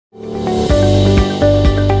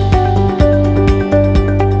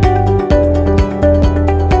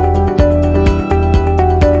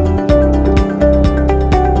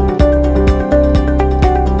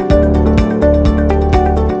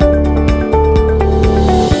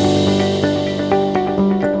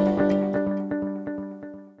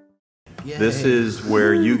this is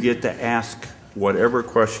where you get to ask whatever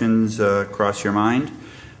questions cross your mind.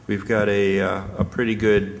 We've got a pretty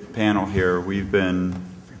good panel here. We've been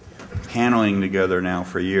paneling together now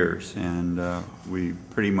for years, and we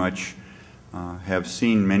pretty much have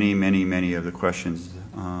seen many of the questions,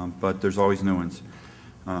 but there's always new ones.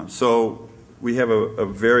 So we have a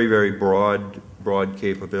very broad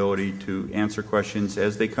capability to answer questions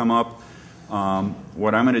as they come up.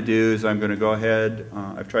 What I'm going to do is I'm going to go ahead.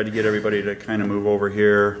 I've tried to get everybody to kind of move over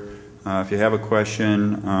here. If you have a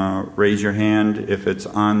question, raise your hand. If it's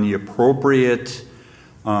on the appropriate,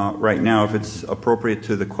 right now, if it's appropriate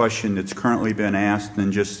to the question that's currently been asked,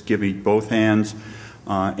 then just give me both hands.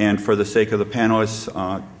 And for the sake of the panelists,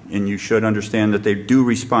 and you should understand that they do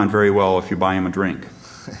respond very well if you buy them a drink.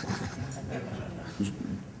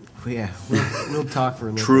 Yeah, we'll talk for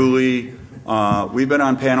a little Truly, we've been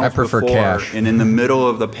on panels before, cash. and in the middle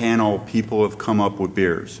of the panel, people have come up with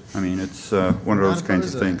beers. I mean, it's one of those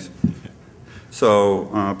kinds of things.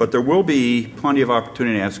 So, but there will be plenty of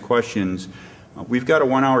opportunity to ask questions. We've got a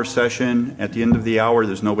 1-hour session. At the end of the hour,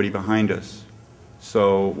 there's nobody behind us.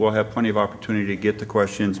 So we'll have plenty of opportunity to get the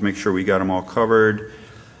questions, make sure we got them all covered.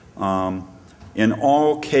 In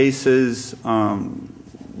all cases,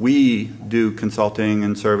 we do consulting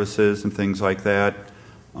and services and things like that.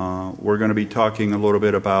 We're going to be talking a little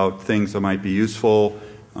bit about things that might be useful.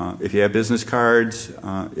 If you have business cards,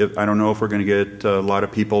 I don't know if we're going to get a lot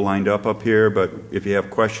of people lined up here, but if you have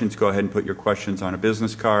questions, go ahead and put your questions on a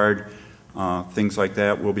business card. Things like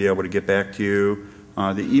that, we'll be able to get back to you.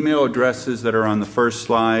 The email addresses that are on the first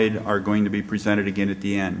slide are going to be presented again at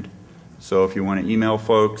the end. So if you want to email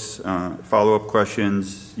folks, follow-up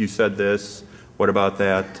questions, you said this, what about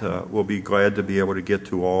that? We'll be glad to be able to get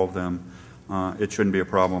to all of them. It shouldn't be a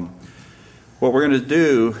problem. What we're going to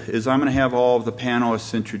do is I'm going to have all of the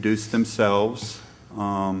panelists introduce themselves.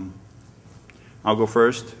 I'll go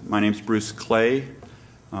first. My name's Bruce Clay.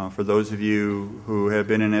 For those of you who have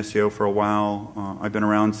been in SEO for a while, I've been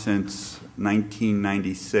around since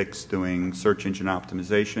 1996 doing search engine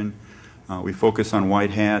optimization. We focus on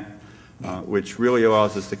white hat, which really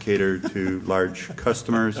allows us to cater to large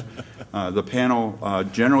customers. The panel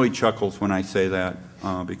generally chuckles when I say that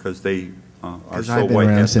because they are so I've been white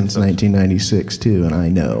around hat since themselves. 1996 too, and I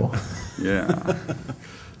know. Yeah.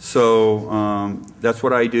 So that's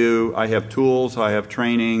what I do. I have tools, I have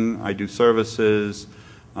training, I do services.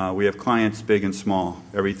 We have clients big and small,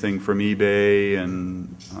 everything from eBay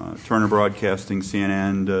and Turner Broadcasting,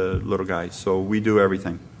 CNN, to little guys. So we do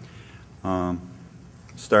everything.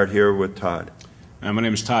 Start here with Todd. My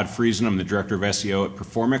name is Todd Friesen. I'm the Director of SEO at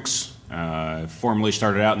Performix. I formally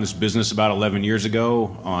started out in this business about 11 years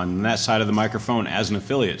ago on that side of the microphone as an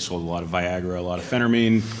affiliate. Sold a lot of Viagra, a lot of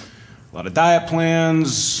phentermine, a lot of diet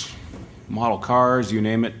plans, model cars, you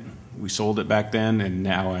name it. We sold it back then, and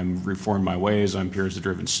now I'm reformed my ways. I'm pure as the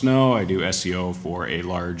driven snow. I do SEO for a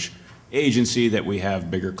large agency that we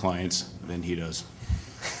have bigger clients than he does.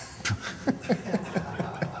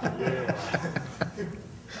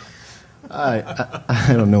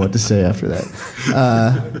 I don't know what to say after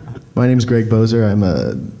that. My name is Greg Boser. I'm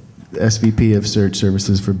a SVP of Search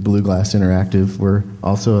Services for Blue Glass Interactive. We're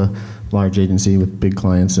also a large agency with big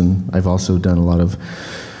clients, and I've also done a lot of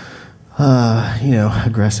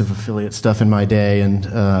aggressive affiliate stuff in my day, and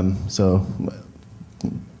so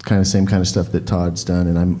kind of same kind of stuff that Todd's done.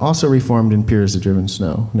 And I'm also reformed and pure as the driven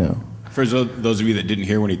snow. No. For those of you that didn't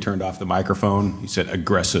hear when he turned off the microphone, he said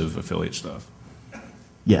aggressive affiliate stuff.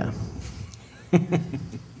 Yeah.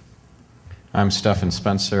 I'm Stephan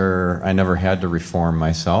Spencer. I never had to reform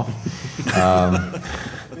myself.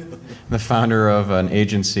 The founder of an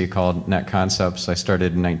agency called Net Concepts. I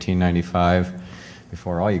started in 1995,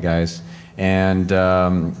 before all you guys. And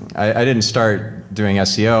I didn't start doing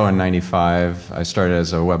SEO in 95. I started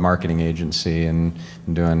as a web marketing agency and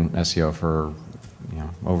been doing SEO for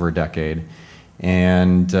over a decade.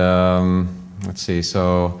 And let's see,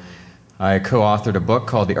 so I co-authored a book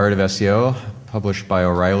called The Art of SEO, published by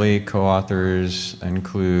O'Reilly. Co-authors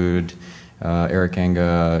include Eric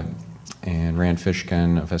Anga and Rand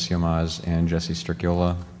Fishkin of SEO Moz and Jesse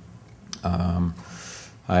Striciola.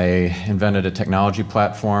 I invented a technology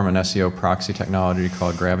platform, an SEO proxy technology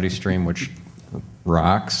called Gravity Stream, which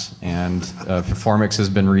rocks, and Performix has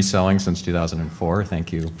been reselling since 2004.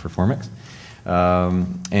 Thank you, Performix.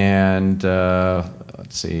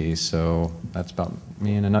 Let's see, so that's about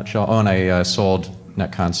me in a nutshell. Oh, and I sold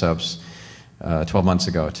Net Concepts 12 months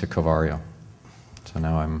ago to Covario. So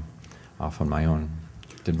now I'm off on my own,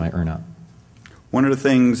 did my earn out. One of the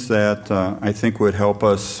things that I think would help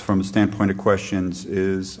us from a standpoint of questions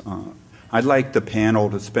is I'd like the panel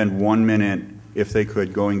to spend 1 minute if they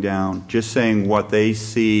could, going down, just saying what they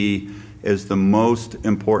see as the most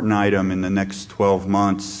important item in the next 12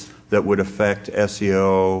 months that would affect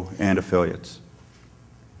SEO and affiliates.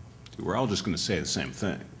 We're all just going to say the same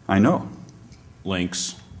thing. I know.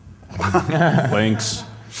 Links. Links.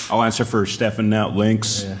 I'll answer for Stephan now.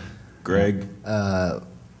 Links. Yeah. Greg.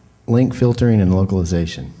 Link filtering and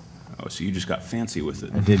localization. Oh, so you just got fancy with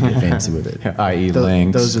it. I did get fancy with it. I.e.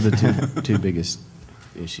 links. Those are the two biggest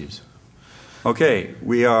issues. Okay,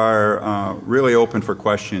 we are really open for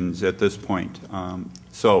questions at this point.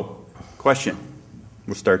 So, question.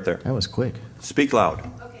 We'll start there. That was quick. Speak loud.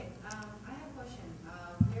 Okay, I have a question.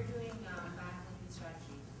 We're doing backlinking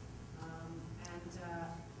strategy, and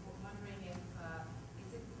we're wondering if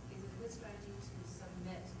is it a good strategy to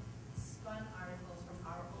submit spun articles from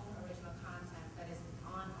our own original content that is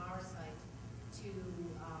on our site to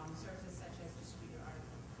services such as distributor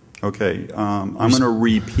articles? Okay, I'm going to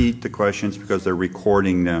repeat the questions because they're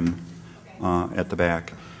recording them at the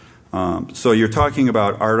back. So you're talking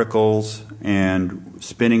about articles and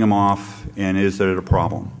spinning them off, and is it a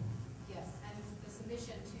problem? Yes, and the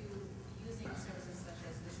submission to using services such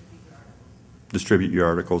as distributor articles. Distribute your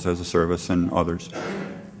articles as a service and others.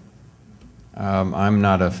 I'm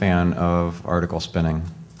not a fan of article spinning.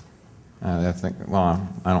 I think, well,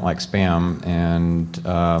 I don't like spam, and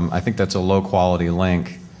I think that's a low-quality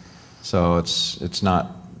link, so it's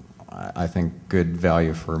not, I think, good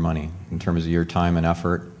value for money in terms of your time and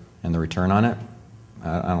effort and the return on it.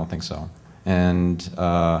 I don't think so. And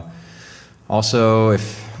also,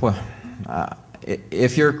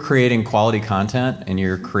 if you're creating quality content and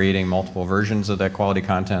you're creating multiple versions of that quality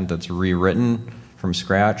content that's rewritten from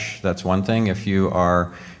scratch, that's one thing. If you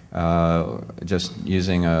are just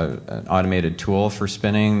using an automated tool for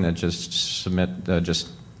spinning that just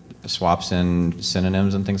swaps in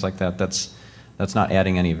synonyms and things like that, that's not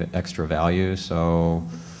adding any extra value. So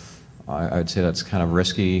I'd say that's kind of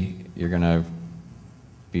risky. You're going to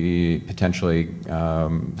be potentially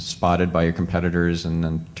spotted by your competitors and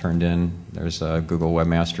then turned in. There's a Google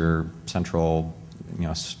Webmaster Central,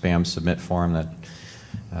 spam submit form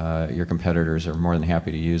that your competitors are more than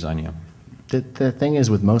happy to use on you. The thing is,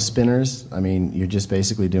 with most spinners, I mean, you're just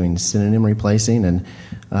basically doing synonym replacing, and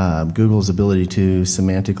Google's ability to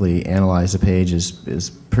semantically analyze a page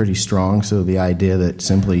is pretty strong. So the idea that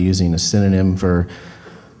simply using a synonym for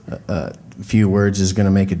a few words is going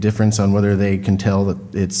to make a difference on whether they can tell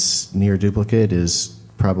that it's near duplicate is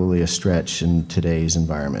probably a stretch in today's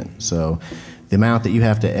environment. So the amount that you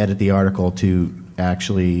have to edit the article to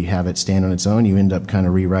actually have it stand on its own, you end up kind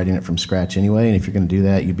of rewriting it from scratch anyway. And if you're going to do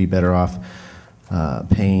that, you'd be better off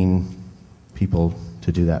paying people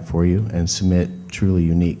to do that for you and submit truly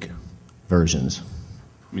unique versions.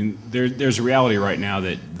 I mean, there's a reality right now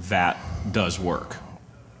that does work.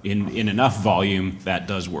 In enough volume, that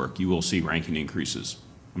does work. You will see ranking increases.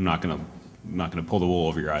 I'm not going to pull the wool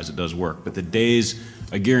over your eyes. It does work. But the days,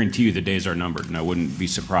 I guarantee you, the days are numbered, and I wouldn't be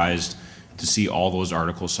surprised to see all those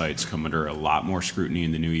article sites come under a lot more scrutiny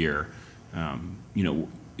in the new year.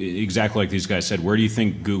 Exactly like these guys said, where do you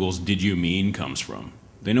think Google's "did you mean" comes from?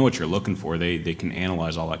 They know what you're looking for. They can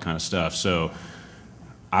analyze all that kind of stuff. So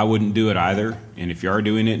I wouldn't do it either. And if you are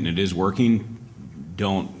doing it and it is working,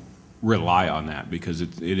 don't rely on that, because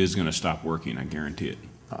it is going to stop working. I guarantee it.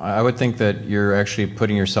 I would think that you're actually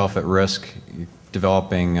putting yourself at risk,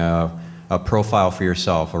 developing a profile for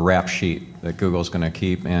yourself, a rap sheet that Google's going to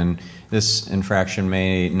keep. And this infraction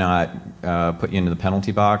may not put you into the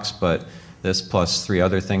penalty box, but this plus 3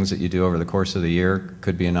 other things that you do over the course of the year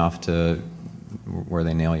could be enough to where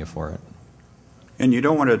they nail you for it. And you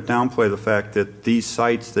don't want to downplay the fact that these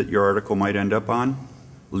sites that your article might end up on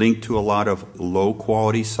link to a lot of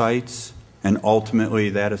low-quality sites, and ultimately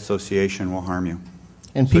that association will harm you.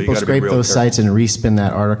 And So you people gotta be scrape real those careful. sites and respin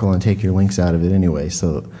that article and take your links out of it anyway.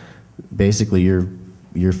 So basically,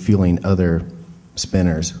 you're fueling other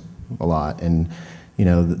spinners a lot, and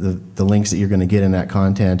the links that you're going to get in that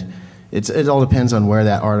content. It all depends on where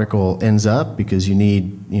that article ends up, because you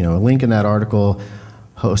need a link in that article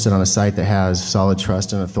hosted on a site that has solid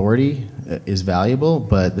trust and authority is valuable,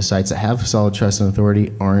 but the sites that have solid trust and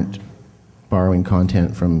authority aren't borrowing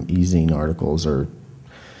content from eZine articles or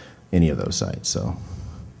any of those sites. So,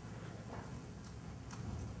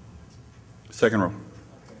 Second row. Maybe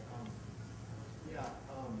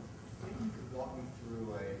you could walk me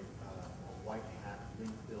through a white hat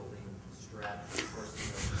link building strategy. Of course,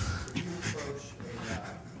 if you approach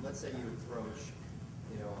let's say you approach,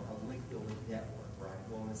 a link building network, right?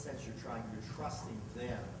 Well, in a sense, you're trusting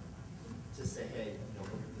them to say, hey,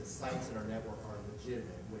 the sites in our network are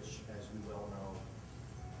legitimate, which, as we well know,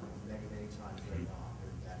 many times they're not.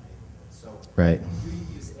 They're that name. So Right. do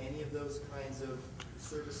you use any of those kinds of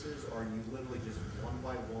services, or are you literally just one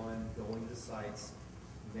by one going to sites,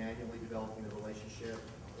 manually developing the relationship,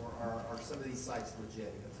 or are some of these sites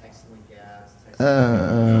legit? You know, text link ads, text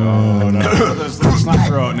No, let's not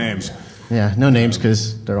throw out names. Yeah, no names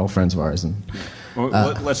because they're all friends of ours. And Well,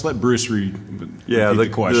 let's let Bruce repeat Yeah, the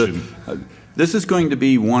question. This is going to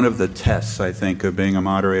be one of the tests, I think, of being a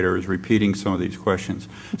moderator, is repeating some of these questions.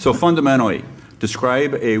 So fundamentally,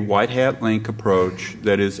 describe a white hat link approach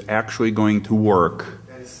that is actually going to work,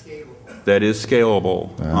 that is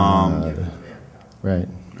scalable. right.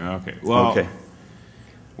 Okay. Well, okay.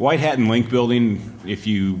 white hat and link building, if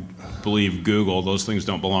you believe Google, those things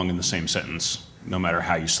don't belong in the same sentence, no matter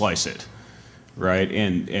how you slice it, right?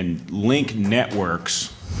 And link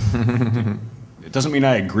networks, it doesn't mean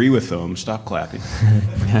I agree with them. Stop clapping.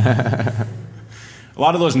 A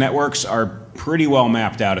lot of those networks are pretty well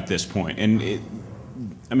mapped out at this point. And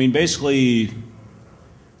I mean, basically,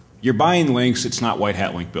 you're buying links, it's not white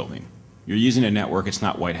hat link building. You're using a network, it's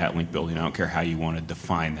not white hat link building. I don't care how you want to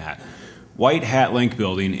define that. White hat link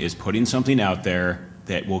building is putting something out there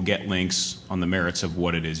that will get links on the merits of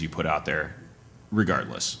what it is you put out there,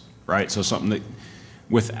 regardless, right? So something that,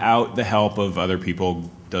 without the help of other people,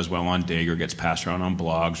 does well on Dig or gets passed around on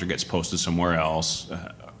blogs or gets posted somewhere else,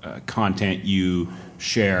 content you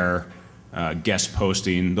share, guest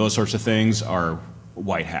posting, those sorts of things are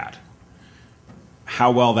white hat.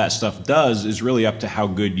 How well that stuff does is really up to how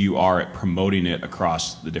good you are at promoting it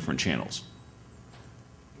across the different channels.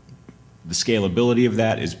 The scalability of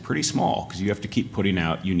that is pretty small because you have to keep putting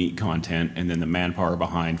out unique content and then the manpower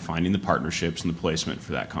behind finding the partnerships and the placement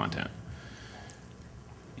for that content.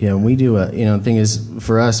 Yeah, and we do the thing is,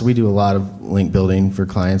 for us, we do a lot of link building for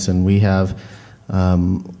clients, and we have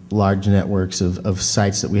large networks of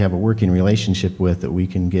sites that we have a working relationship with that we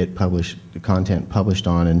can get content published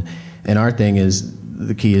on. And our thing is,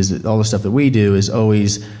 the key is that all the stuff that we do is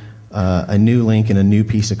always a new link and a new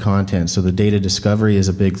piece of content. So the data discovery is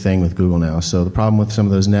a big thing with Google now. So the problem with some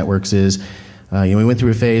of those networks is, we went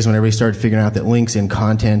through a phase when everybody started figuring out that links in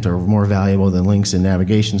content are more valuable than links in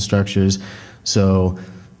navigation structures. So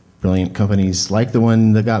brilliant companies like the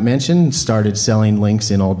one that got mentioned started selling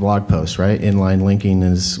links in old blog posts, right? Inline linking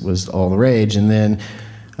was all the rage. And then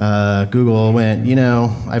Google went,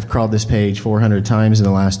 I've crawled this page 400 times in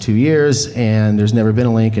the last 2 years, and there's never been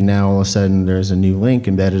a link, and now all of a sudden there's a new link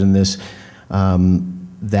embedded in this.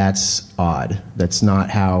 That's odd. That's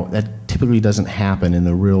not how, that typically doesn't happen in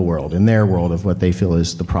the real world, in their world of what they feel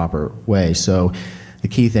is the proper way. So the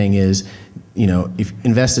key thing is, if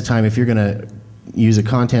invest the time, if you're going to use a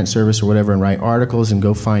content service or whatever and write articles and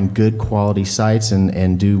go find good quality sites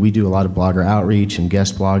we do a lot of blogger outreach and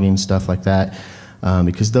guest blogging, stuff like that,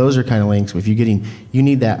 because those are kind of links. If you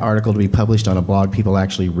need that article to be published on a blog people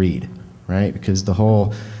actually read, right? Because the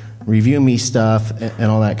whole review me stuff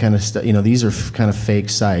and all that kind of stuff, these are kind of fake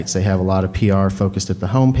sites. They have a lot of PR focused at the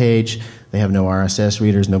homepage. They have no RSS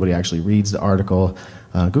readers. Nobody actually reads the article.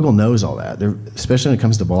 Google knows all that, especially when it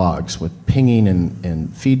comes to blogs with pinging and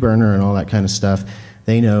FeedBurner and all that kind of stuff.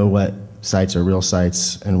 They know what sites are real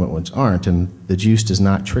sites and what ones aren't, and the juice does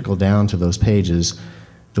not trickle down to those pages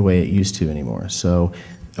the way it used to anymore. So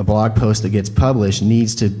a blog post that gets published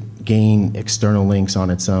needs to gain external links on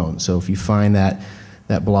its own. So if you find that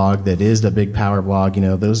blog that is the big power blog,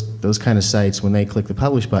 those kind of sites, when they click the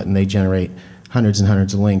publish button, they generate hundreds and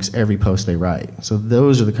hundreds of links every post they write. So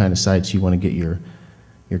those are the kind of sites you want to get your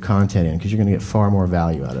content in, because you're going to get far more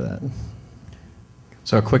value out of that.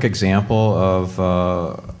 So a quick example of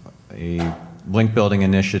a link building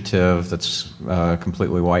initiative that's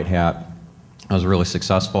completely white hat. I was really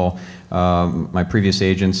successful. My previous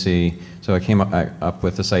agency, so I came up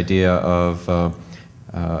with this idea of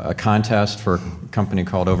a contest for a company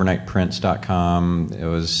called overnightprints.com. It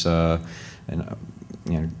was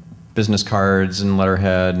business cards and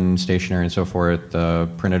letterhead and stationery and so forth,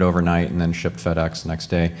 printed overnight and then shipped FedEx the next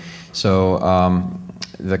day. So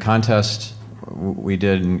the contest we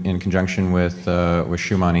did in conjunction with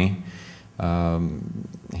Shoe Money.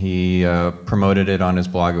 He promoted it on his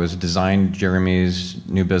blog. It was Design Jeremy's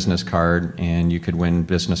New Business Card, and you could win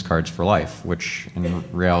business cards for life, which in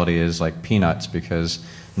reality is like peanuts, because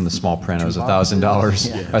in the small print it was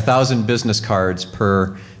 $1,000, 1,000 business cards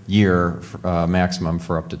per year maximum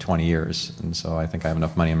for up to 20 years. And so I think I have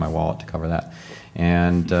enough money in my wallet to cover that.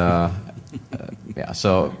 And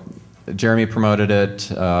so Jeremy promoted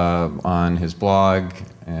it on his blog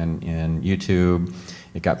and in YouTube.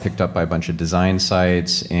 it got picked up by a bunch of design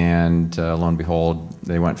sites, and lo and behold,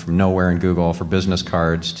 they went from nowhere in Google for business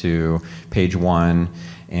cards to page one.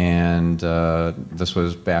 And this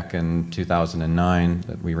was back in 2009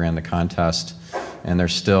 that we ran the contest, and they're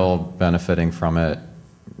still benefiting from it.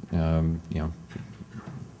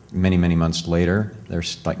 Many, many months later,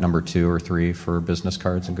 there's like number 2 or 3 for business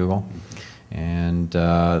cards in Google. And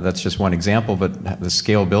that's just one example, but the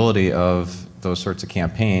scalability of those sorts of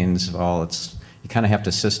campaigns, well, you kind of have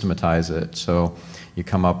to systematize it. So you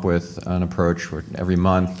come up with an approach where every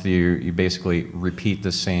month you basically repeat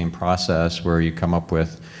the same process where you come up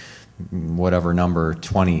with whatever number,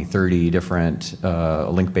 20, 30 different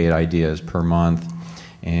link bait ideas per month.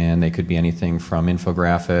 And they could be anything from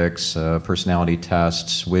infographics, personality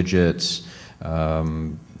tests, widgets,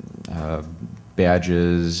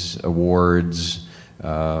 badges, awards,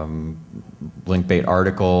 link bait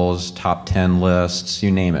articles, top 10 lists,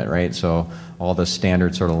 you name it, right? So all the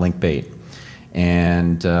standard sort of link bait.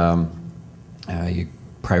 And you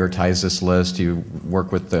prioritize this list. You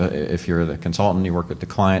work with if you're the consultant, you work with the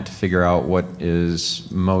client to figure out what is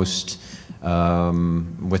most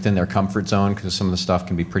within their comfort zone, because some of the stuff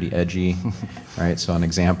can be pretty edgy, right? So an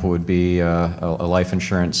example would be a life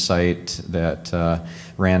insurance site that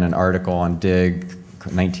ran an article on Dig,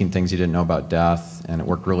 19 things you didn't know about death, and it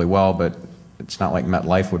worked really well, but it's not like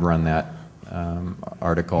MetLife would run that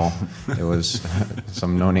article. It was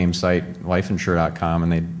some no-name site,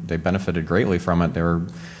 lifeinsure.com, and they benefited greatly from it. They were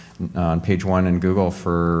on page 1 in Google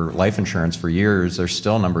for life insurance for years. They're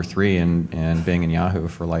still number 3 in Bing and Yahoo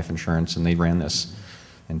for life insurance, and they ran this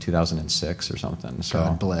in 2006 or something. So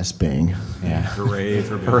God bless Bing. Yeah. Hooray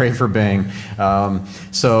for Bing. Hooray for Bing.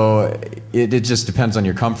 So it just depends on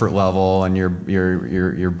your comfort level and your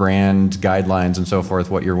brand guidelines and so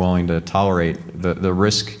forth, what you're willing to tolerate. The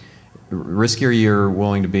riskier you're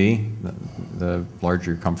willing to be, the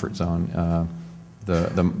larger your comfort zone.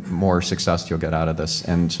 The more success you'll get out of this.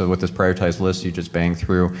 And so with this prioritized list, you just bang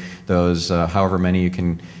through those, however many you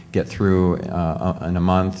can get through in a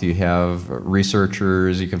month. You have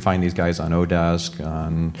researchers. You can find these guys on Odesk,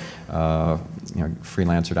 on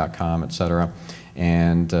freelancer.com, et cetera.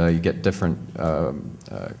 And you get different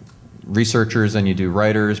researchers than you do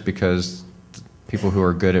writers, because people who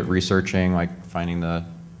are good at researching, like finding the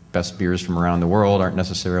best beers from around the world, aren't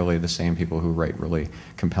necessarily the same people who write really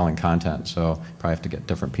compelling content. So you probably have to get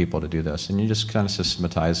different people to do this. And you just kind of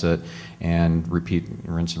systematize it and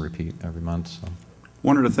rinse and repeat every month. So.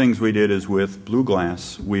 One of the things we did is with Blue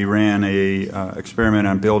Glass, we ran a experiment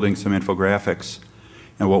on building some infographics.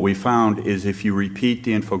 And what we found is if you repeat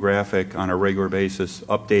the infographic on a regular basis,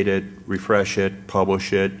 update it, refresh it,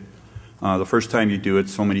 publish it, the first time you do it,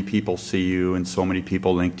 so many people see you, and so many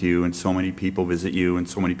people link to you, and so many people visit you, and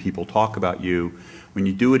so many people talk about you. When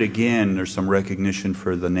you do it again, there's some recognition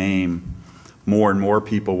for the name. More and more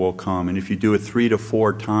people will come. And if you do it 3 to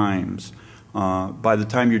 4 times, by the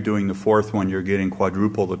time you're doing the 4th one, you're getting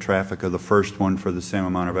quadruple the traffic of the first one for the same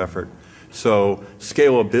amount of effort. So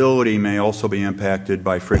scalability may also be impacted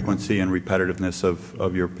by frequency and repetitiveness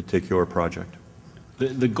of your particular project.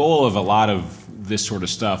 The goal of a lot of this sort of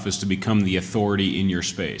stuff is to become the authority in your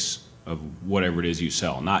space of whatever it is you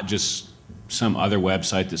sell, not just some other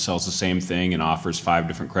website that sells the same thing and offers 5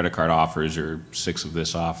 different credit card offers or 6 of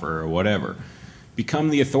this offer or whatever. Become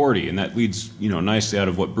the authority, and that leads nicely out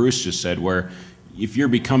of what Bruce just said, where if you're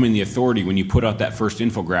becoming the authority, when you put out that first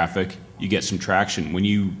infographic, you get some traction.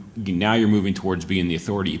 Now you're moving towards being the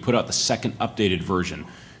authority. You put out the second updated version.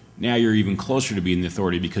 Now you're even closer to being the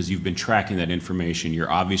authority because you've been tracking that information.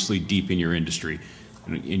 You're obviously deep in your industry,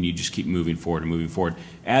 and you just keep moving forward and moving forward.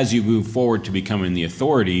 As you move forward to becoming the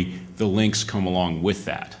authority, the links come along with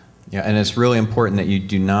that. Yeah, and it's really important that you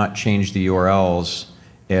do not change the URLs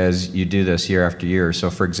as you do this year after year.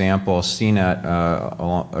 So for example, CNET,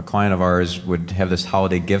 a client of ours, would have this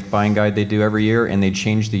holiday gift buying guide they do every year, and they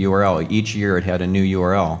change the URL. Each year it had a new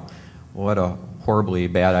URL. What a horribly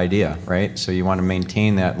bad idea, right? So you want to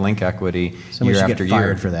maintain that link equity Somebody year should after get year.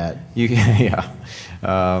 fired for that. Yeah.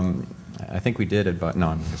 I think we did it, but no,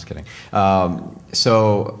 I'm just kidding.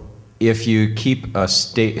 So if you keep a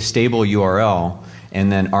stable URL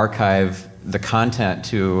and then archive the content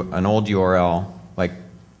to an old URL, like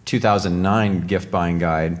 2009 gift buying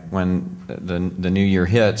guide, when the new year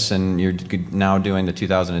hits and you're now doing the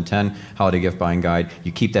 2010 holiday gift buying guide,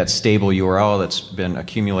 you keep that stable URL that's been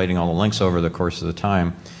accumulating all the links over the course of the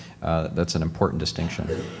time. That's an important distinction.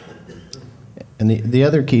 And the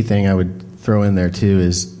other key thing I would throw in there too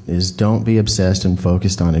is don't be obsessed and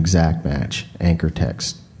focused on exact match anchor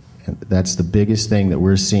text. And that's the biggest thing that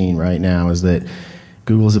we're seeing right now, is that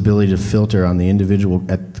Google's ability to filter on the individual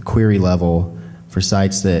at the query level for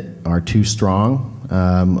sites that are too strong.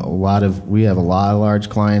 We have a lot of large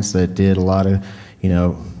clients that did a lot of,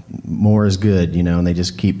 more is good, and they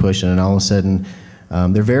just keep pushing, and all of a sudden,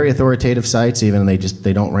 they're very authoritative sites, even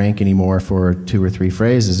they don't rank anymore for 2 or 3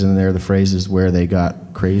 phrases, and they're the phrases where they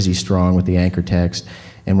got crazy strong with the anchor text.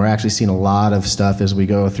 And we're actually seeing a lot of stuff as we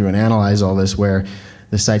go through and analyze all this, where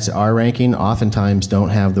the sites that are ranking oftentimes don't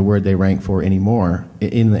have the word they rank for anymore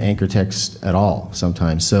in the anchor text at all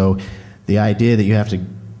sometimes. So the idea that you have to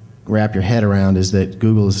wrap your head around is that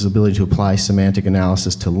Google's ability to apply semantic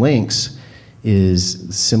analysis to links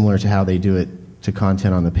is similar to how they do it to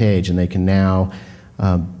content on the page, and they can now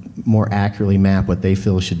more accurately map what they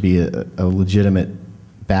feel should be a legitimate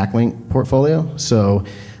backlink portfolio. So,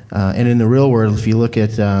 and in the real world, if you look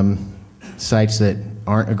at sites that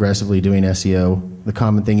aren't aggressively doing SEO, the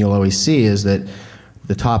common thing you'll always see is that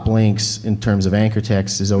the top links in terms of anchor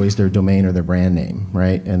text is always their domain or their brand name,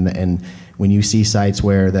 right? And when you see sites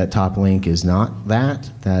where that top link is not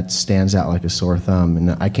that stands out like a sore thumb.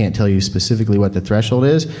 And I can't tell you specifically what the threshold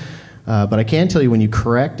is, but I can tell you when you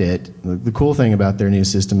correct it, the cool thing about their new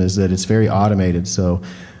system is that it's very automated. So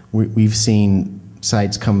we've seen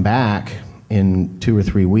sites come back in 2 or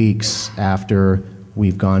 3 weeks after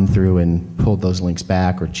we've gone through and pulled those links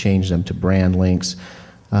back or changed them to brand links.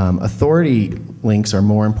 Authority links are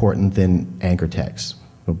more important than anchor text.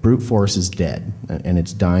 Brute force is dead, and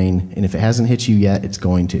it's dying, and if it hasn't hit you yet, it's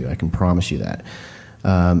going to. I can promise you that.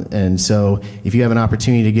 And so if you have an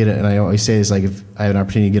opportunity to get it, and I always say this, like if I have an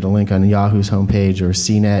opportunity to get a link on Yahoo's homepage or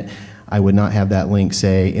CNET, I would not have that link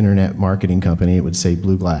say Internet Marketing Company. It would say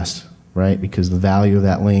Blue Glass, right? Because the value of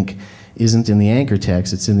that link isn't in the anchor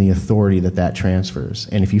text, it's in the authority that transfers.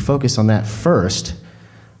 And if you focus on that first,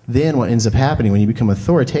 then what ends up happening when you become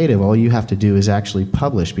authoritative, all you have to do is actually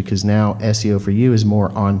publish, because now SEO for you is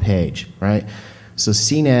more on page, right? So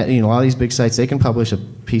CNET, a lot of these big sites, they can publish a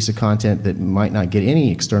piece of content that might not get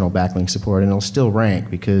any external backlink support, and it'll still rank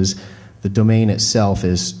because the domain itself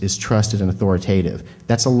is trusted and authoritative.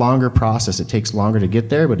 That's a longer process. It takes longer to get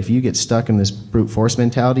there, but if you get stuck in this brute force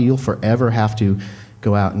mentality, you'll forever have to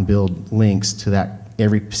go out and build links to that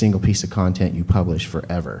every single piece of content you publish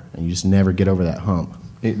forever, and you just never get over that hump.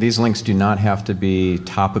 These links do not have to be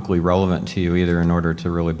topically relevant to you either in order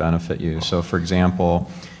to really benefit you. So for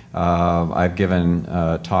example, I've given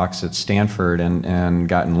talks at Stanford and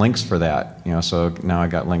gotten links for that. So now I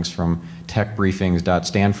got links from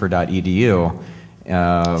techbriefings.stanford.edu.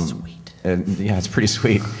 Sweet. Yeah, it's pretty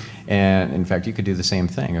sweet. And in fact, you could do the same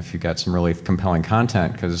thing if you got some really compelling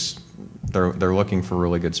content, because they're looking for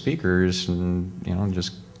really good speakers, and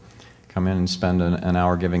just come in and spend an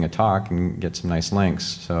hour giving a talk and get some nice links.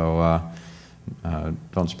 So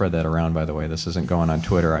don't spread that around, by the way. This isn't going on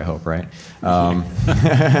Twitter, I hope, right? Oh,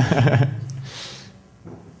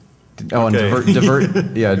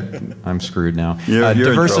 and yeah, I'm screwed now. You're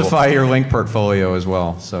diversify your link portfolio as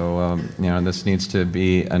well. So, this needs to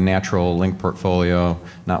be a natural link portfolio,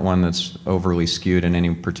 not one that's overly skewed in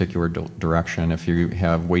any particular direction. If you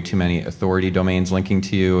have way too many authority domains linking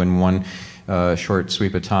to you in one short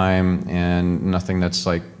sweep of time, and nothing that's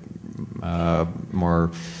like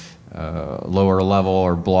more lower level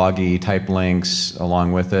or bloggy type links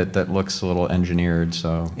along with it, that looks a little engineered.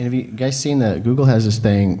 So, and have you guys seen that Google has this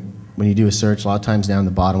thing when you do a search? A lot of times down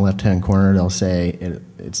the bottom left-hand corner, they'll say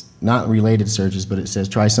it's not related searches, but it says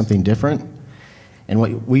try something different. And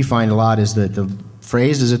what we find a lot is that the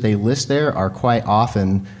phrases that they list there are quite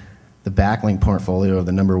often the backlink portfolio of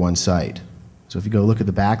the #1 site. So if you go look at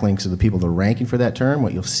the backlinks of the people that are ranking for that term,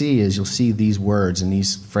 what you'll see is these words and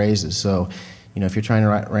these phrases. So, if you're trying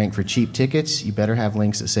to rank for cheap tickets, you better have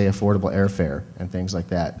links that say affordable airfare and things like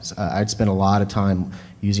that. So, I'd spend a lot of time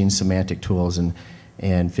using semantic tools and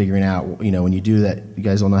figuring out, when you do that, you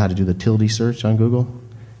guys all know how to do the tilde search on Google?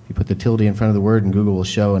 You put the tilde in front of the word, and Google will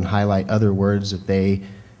show and highlight other words that they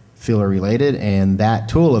feel are related, and that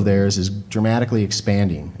tool of theirs is dramatically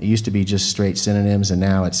expanding. It used to be just straight synonyms, and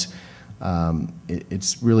now it's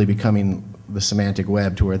really becoming the semantic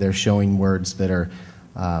web, to where they're showing words that are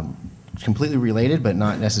completely related but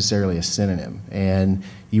not necessarily a synonym. And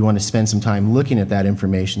you want to spend some time looking at that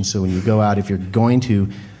information, so when you go out, if you're going to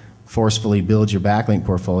forcefully build your backlink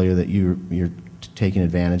portfolio, that you're taking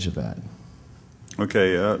advantage of that.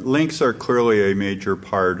 Okay, links are clearly a major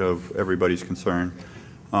part of everybody's concern.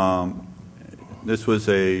 This was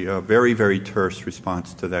a very, very terse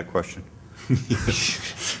response to that question.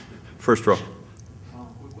 First row.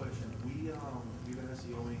 Quick question. We've been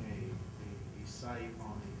SEOing a site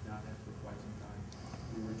on the .NET for quite some time.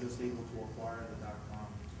 We were just able to acquire the .com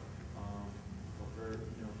for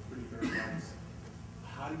pretty fair price.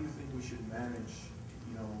 How do you think we should manage,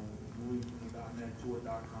 moving from a .net to a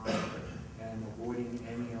 .com and avoiding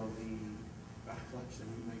any of the backlash that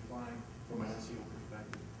we may find from an SEO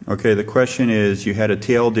perspective. Okay, the question is, you had a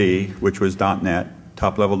TLD, which was .net,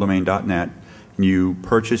 top-level domain .net, and you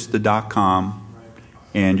purchased the .com,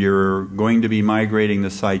 and you're going to be migrating the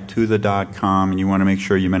site to the .com, and you want to make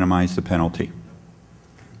sure you minimize the penalty.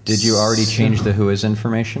 Did you already change the whois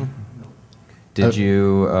information? Did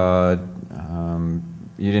you,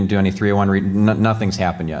 you didn't do any 301 nothing's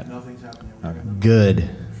happened yet? Nothing's happened yet. Okay. Good.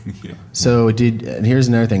 So and here's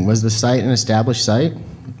another thing. Was the site an established site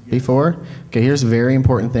before? Okay, here's a very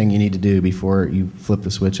important thing you need to do before you flip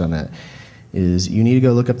the switch on that, is you need to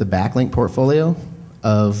go look up the backlink portfolio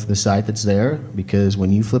of the site that's there, because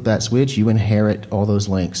when you flip that switch, you inherit all those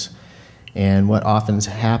links. And what often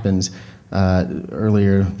happens,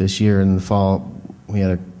 earlier this year in the fall, we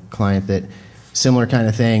had a client that similar kind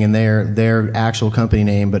of thing, and their actual company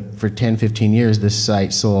name, but for 10, 15 years, this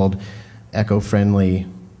site sold eco-friendly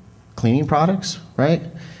cleaning products, right?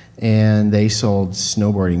 And they sold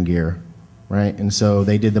snowboarding gear, right? And so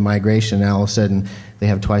they did the migration, and now all of a sudden they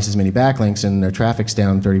have twice as many backlinks, and their traffic's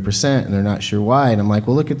down 30%, and they're not sure why. And I'm like,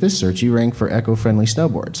 well, look at this search. You rank for eco-friendly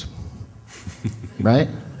snowboards, right?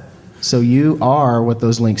 So you are what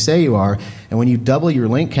those links say you are, and when you double your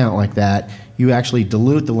link count like that, you actually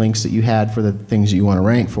dilute the links that you had for the things that you want to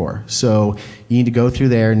rank for. So you need to go through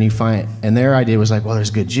there, and you find, and their idea was like, well,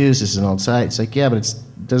 there's good juice, this is an old site. It's like, yeah, but it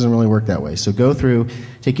doesn't really work that way. So go through,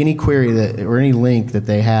 take any query that, or any link that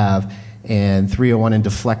they have, and 301 and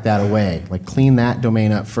deflect that away. Like clean that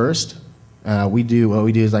domain up first. What we do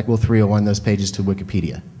is like we'll 301 those pages to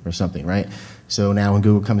Wikipedia or something, right? So now when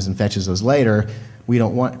Google comes and fetches those later, we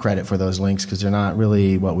don't want credit for those links because they're not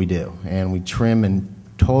really what we do. And we trim and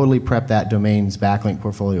totally prep that domain's backlink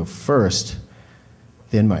portfolio first,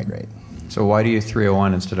 then migrate. So why do you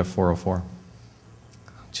 301 instead of 404?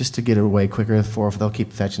 Just to get it away quicker. They'll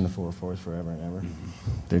keep fetching the 404s forever and ever.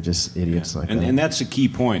 They're just idiots like that. And that's a key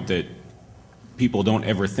point that people don't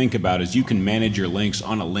ever think about, is you can manage your links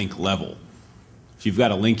on a link level. If you've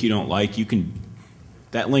got a link you don't like,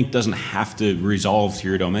 that link doesn't have to resolve to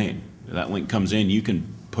your domain. That link comes in, you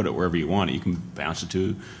can put it wherever you want it. You can bounce it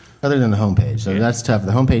to. Other than the homepage. So that's tough.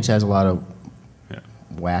 The homepage has a lot of Yeah.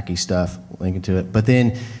 wacky stuff linking to it. But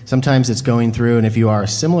then sometimes it's going through, and if you are a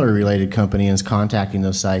similar related company, and it's contacting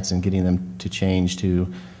those sites and getting them to change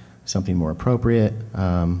to something more appropriate.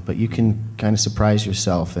 But you can kind of surprise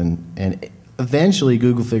yourself, and eventually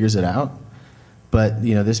Google figures it out. But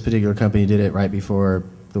this particular company did it right before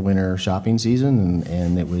the winter shopping season,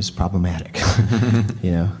 and it was problematic. Would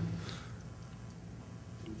you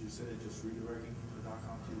say just redirecting from the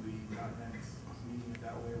 .com to the .net, meeting it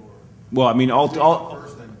that way, or? Well, I mean,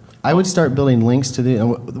 I would start building links to the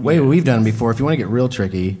way we've done before. If you want to get real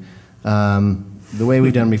tricky, the way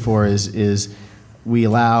we've done before is we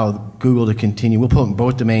allow Google to continue. We'll put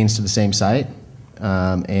both domains to the same site,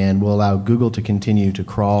 and we'll allow Google to continue to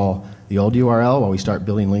crawl the old URL while we start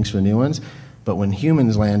building links for the new ones. But when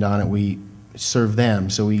humans land on it, we serve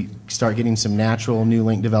them. So we start getting some natural new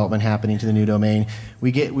link development happening to the new domain.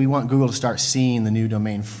 We want Google to start seeing the new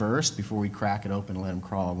domain first before we crack it open and let them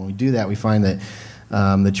crawl. When we do that, we find that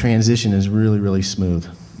the transition is really, really smooth.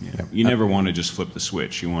 Yeah. You never want to just flip the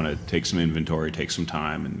switch. You want to take some inventory, take some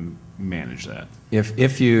time, and manage that.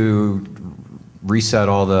 If you reset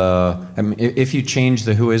all if you change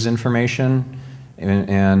the whois information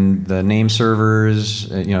and the name servers,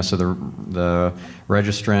 so the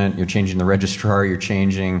registrant, you're changing the registrar, you're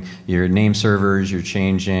changing your name servers, you're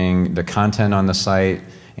changing the content on the site,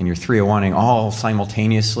 and you're 301ing all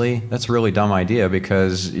simultaneously, that's a really dumb idea,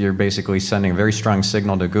 because you're basically sending a very strong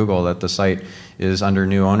signal to Google that the site is under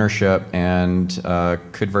new ownership and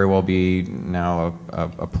could very well be now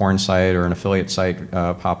a porn site or an affiliate site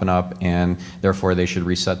popping up, and therefore they should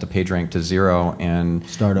reset the page rank to 0 and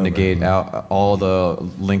negate out all the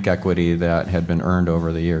link equity that had been earned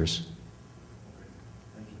over the years.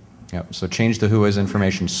 Yep. So change the whois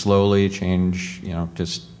information slowly.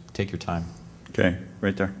 Just take your time. Okay,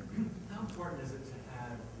 right there. How important is it to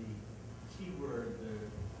have the keyword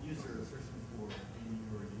the user is searching for in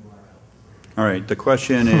your URL? All right, the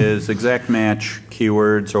question is exact match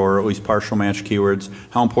keywords, or at least partial match keywords.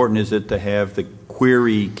 How important is it to have the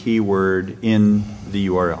query keyword in the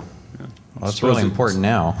URL? Well, that's really important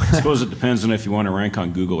now. I suppose it depends on if you want to rank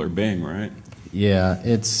on Google or Bing, right? Yeah,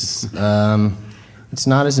 it's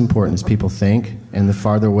not as important as people think, and the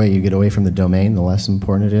farther away you get away from the domain, the less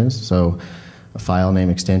important it is. So a file name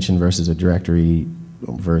extension versus a directory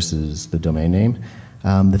versus the domain name.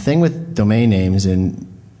 The thing with domain names, and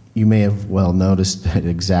you may have well noticed that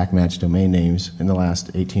exact match domain names in the last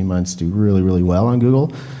 18 months do really, really well on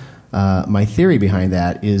Google. My theory behind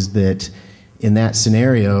that is that in that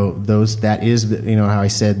scenario, that is how I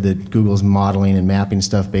said that Google's modeling and mapping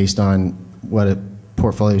stuff based on what a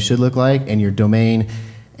portfolio should look like, and your domain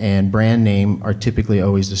and brand name are typically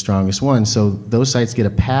always the strongest ones. So those sites get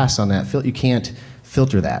a pass on that. You can't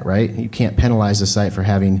filter that, right? You can't penalize a site for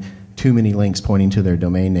having too many links pointing to their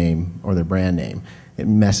domain name or their brand name. It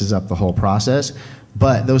messes up the whole process.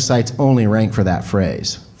 But those sites only rank for that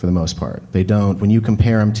phrase for the most part. They don't, when you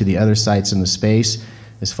compare them to the other sites in the space,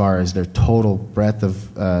 as far as their total breadth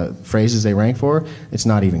of phrases they rank for, it's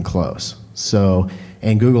not even close. So,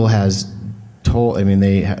 and Google has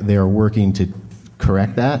they are working to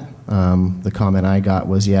correct that. The comment I got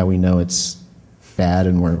was, yeah, we know it's bad,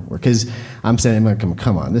 and we're because I'm saying,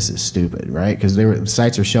 come on, this is stupid, right? Because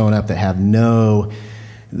sites are showing up that have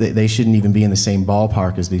they shouldn't even be in the same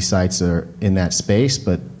ballpark as these sites that are in that space,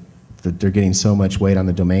 but they're getting so much weight on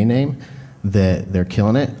the domain name that they're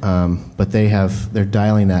killing it. But they're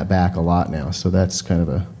dialing that back a lot now, so that's kind of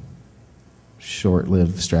a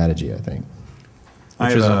short-lived strategy, I think.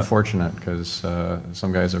 Which is unfortunate, because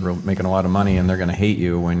some guys are making a lot of money, and they're going to hate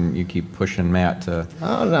you when you keep pushing Matt to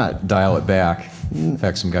dial it back. In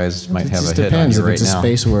fact, some guys might have a hit on you right now. If it's a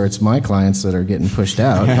space where it's my clients that are getting pushed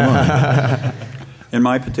out, come on. In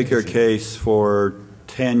my particular case, for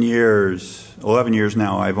 10 years, 11 years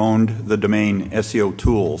now, I've owned the domain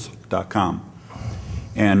SEOtools.com.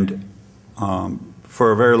 And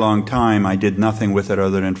for a very long time, I did nothing with it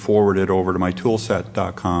other than forward it over to my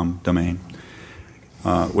toolset.com domain.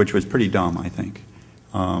 Which was pretty dumb, I think.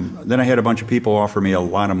 Then I had a bunch of people offer me a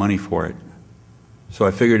lot of money for it. So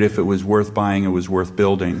I figured if it was worth buying, it was worth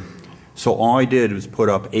building. So all I did was put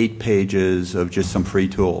up 8 pages of just some free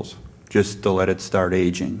tools, just to let it start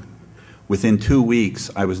aging. Within 2 weeks,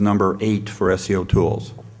 I was number 8 for SEO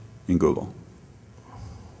tools in Google.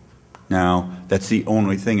 Now, that's the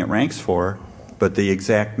only thing it ranks for, but the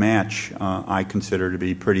exact match I consider to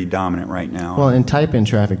be pretty dominant right now. Well, and type-in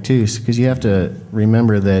traffic too, because you have to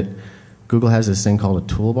remember that Google has this thing called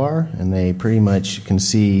a toolbar, and they pretty much can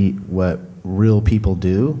see what real people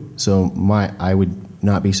do. So I would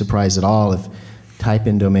not be surprised at all if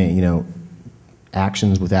type-in domain,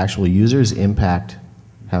 actions with actual users impact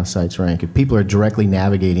how sites rank. If people are directly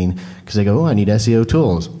navigating because they go, oh, I need SEO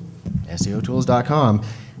tools, SEOtools.com,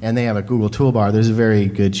 and they have a Google toolbar, there's a very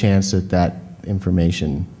good chance that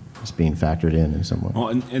information is being factored in some way. Well,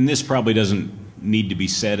 and this probably doesn't need to be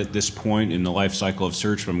said at this point in the life cycle of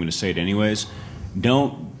search, but I'm going to say it anyways.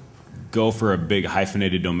 Don't go for a big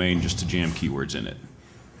hyphenated domain just to jam keywords in it.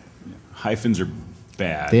 Hyphens are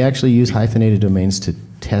bad. They actually use hyphenated domains to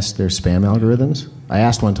test their spam algorithms. I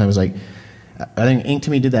asked one time, I was like, I think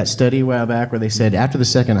Inktomy did that study a while back where they said after the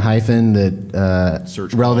second hyphen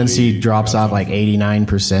that relevancy drops off like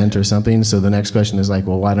 89% or something. So the next question is like,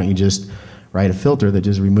 well, why don't you just write a filter that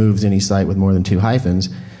just removes any site with more than 2 hyphens?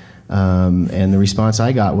 And the response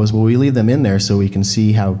I got was, well, we leave them in there so we can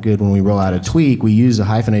see how good when we roll out a tweak, we use the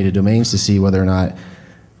hyphenated domains to see whether or not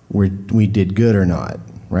we did good or not,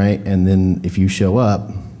 right? And then if you show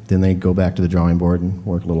up, then they go back to the drawing board and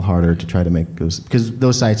work a little harder to try to make those, because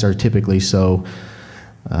those sites are typically so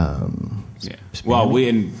yeah. Well,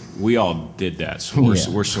 we all did that, so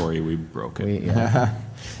we're sorry we broke it.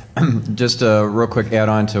 Just a real quick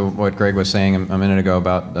add-on to what Greg was saying a minute ago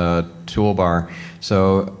about the toolbar.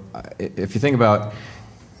 So if you think about,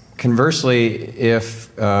 conversely,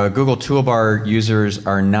 if Google toolbar users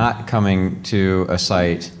are not coming to a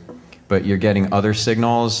site, but you're getting other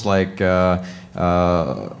signals like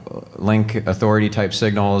link authority type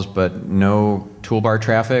signals, but no toolbar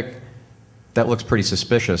traffic, that looks pretty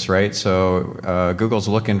suspicious, right? So Google's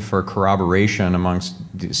looking for corroboration amongst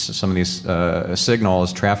some of these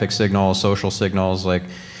signals, traffic signals, social signals, like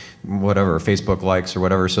whatever, Facebook likes or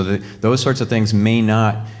whatever. So those sorts of things may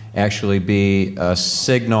not actually be a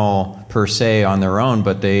signal per se on their own,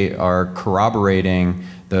 but they are corroborating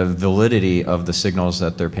the validity of the signals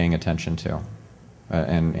that they're paying attention to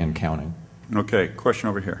and counting. Okay, question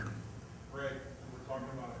over here. Greg, we're talking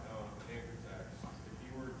about anchor text. If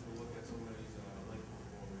you were to look at somebody's link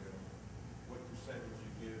portfolio, what percent would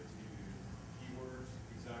you give to keywords,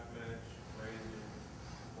 exact match,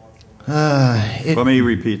 branding, Let me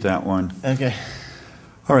repeat that one. Okay.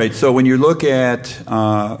 All right, so when you look at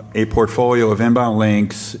a portfolio of inbound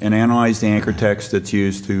links and analyze the anchor text that's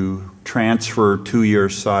used to transfer to your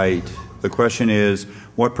site, the question is,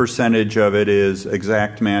 what percentage of it is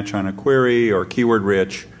exact match on a query or keyword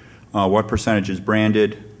rich? What percentage is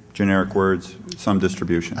branded, generic words, some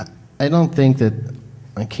distribution? I don't think that,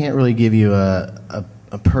 I can't really give you a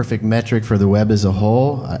perfect metric for the web as a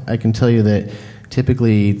whole. I can tell you that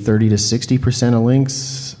typically 30 to 60% of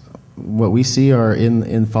links what we see are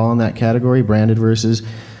in fall in that category, branded versus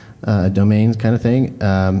domains kind of thing.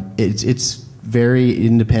 It's very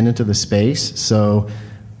independent of the space. So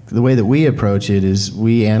the way that we approach it is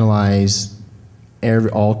we analyze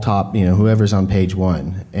all top, whoever's on page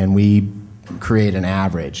one, and we create an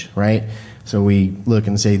average, right? So we look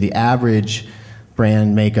and say the average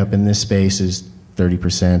brand makeup in this space is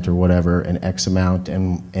 30% or whatever, an X amount,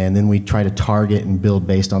 and then we try to target and build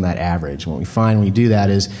based on that average. What we find when we do that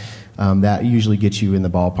is that usually gets you in the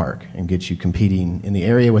ballpark and gets you competing in the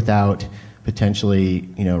area without potentially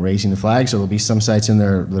raising the flag. So there'll be some sites in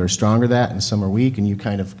there that are stronger than that and some are weak, and you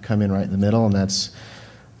kind of come in right in the middle, and that's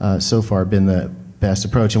so far been the best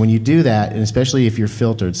approach. And when you do that, and especially if you're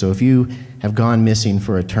filtered, so if you have gone missing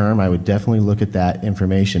for a term, I would definitely look at that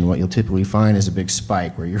information. What you'll typically find is a big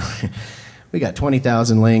spike where we got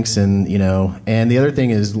 20,000 links, and and the other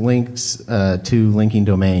thing is links to linking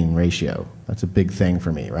domain ratio. That's a big thing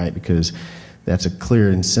for me, right? Because that's a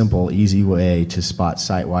clear and simple, easy way to spot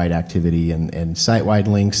site-wide activity, and site-wide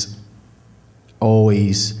links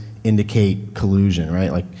always indicate collusion,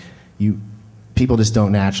 right? Like people just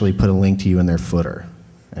don't naturally put a link to you in their footer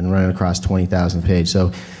and run it across 20,000 page.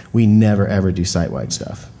 So we never ever do site-wide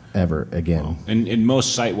stuff ever again. And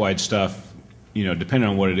most site-wide stuff, depending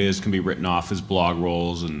on what it is, can be written off as blog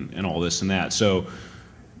rolls and all this and that. So,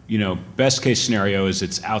 best case scenario is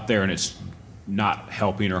it's out there and it's not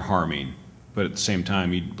helping or harming. But at the same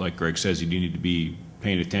time, like Greg says, you do need to be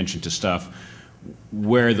paying attention to stuff,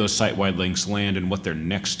 where those site-wide links land and what they're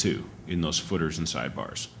next to in those footers and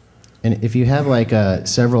sidebars. And if you have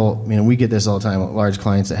several, we get this all the time, large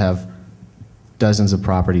clients that have dozens of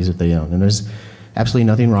properties that they own. And there's absolutely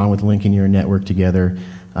nothing wrong with linking your network together.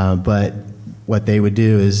 But what they would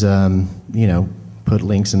do is, put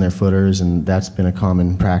links in their footers, and that's been a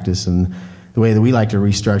common practice. And the way that we like to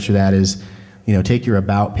restructure that is, take your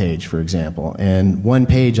about page, for example, and one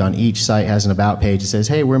page on each site has an about page that says,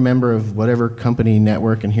 hey, we're a member of whatever company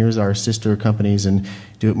network, and here's our sister companies, and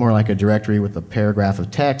do it more like a directory with a paragraph of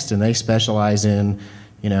text, and they specialize in,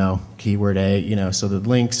 keyword A, so the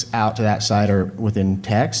links out to that site are within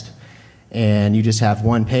text, and you just have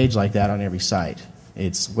one page like that on every site.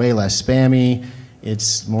 It's way less spammy,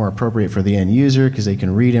 it's more appropriate for the end user because they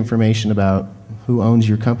can read information about who owns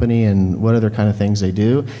your company and what other kind of things they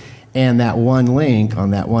do. And that one link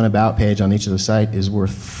on that one about page on each of the site is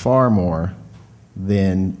worth far more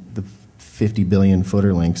than the 50 billion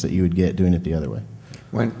footer links that you would get doing it the other way.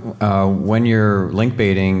 When you're link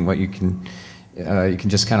baiting, what you can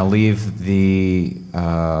just kind of leave the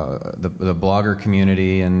blogger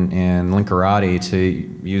community and linkerati to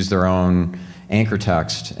use their own anchor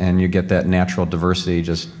text, and you get that natural diversity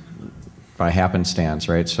just by happenstance,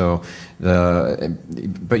 right? So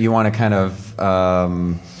but you want to kind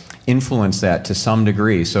of influence that to some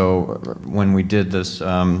degree. So when we did this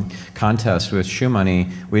contest with Shoe Money,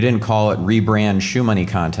 we didn't call it Rebrand Shoe Money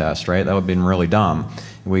Contest, right? That would have been really dumb.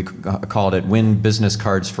 We called it Win Business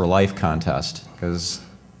Cards for Life Contest, because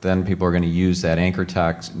then people are going to use that anchor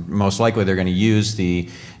text. Most likely they're going to use the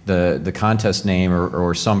contest name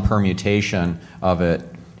or some permutation of it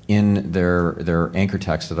in their anchor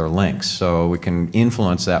text of their links. So we can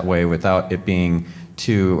influence that way without it being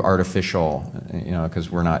too artificial, because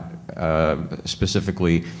we're not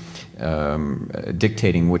specifically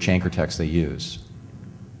dictating which anchor text they use.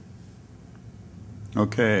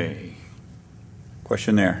 Okay.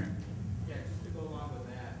 Question there. Yeah, just to go along with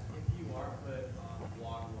that, if you are put on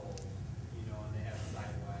blog rolls, and they have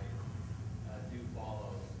site-wide do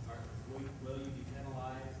follows, will you be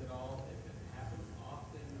penalized at all if it happens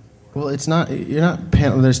often? Well, it's not. You're not.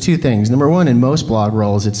 There's two things. Number one, in most blog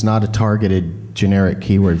rolls, it's not a targeted generic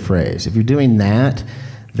keyword phrase. If you're doing that,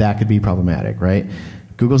 that could be problematic, right?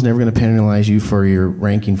 Google's never going to penalize you for your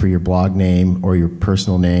ranking for your blog name or your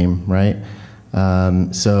personal name, right?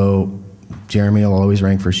 So Jeremy will always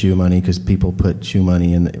rank for Shoe Money because people put Shoe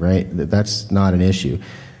Money in, right? That's not an issue.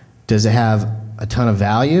 Does it have a ton of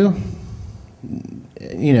value?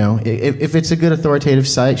 If it's a good authoritative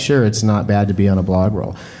site, sure, it's not bad to be on a blog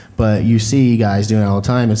roll. But you see guys doing it all the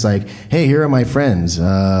time. It's like, hey, here are my friends,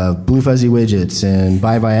 Blue Fuzzy Widgets and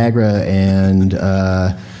Buy Viagra and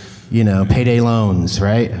payday loans,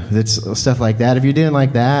 right? That's stuff like that. If you're doing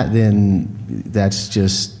like that, then that's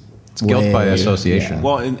just guilt by association. Yeah.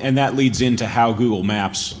 Well, and that leads into how Google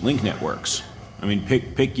maps link networks. I mean,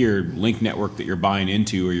 pick your link network that you're buying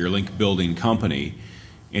into or your link building company,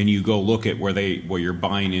 and you go look at where you're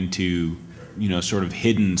buying into, sort of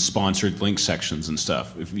hidden sponsored link sections and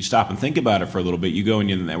stuff. If you stop and think about it for a little bit, you go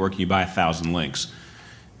into the network and you buy 1,000 links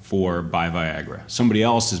for Buy Viagra. Somebody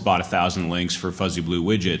else has bought 1,000 links for Fuzzy Blue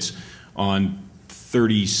Widgets on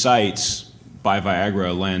 30 sites, Buy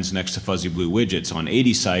Viagra lands next to Fuzzy Blue Widgets. On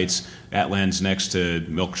 80 sites, that lands next to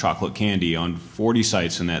Milk Chocolate Candy. On 40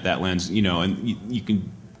 sites, and that lands, and you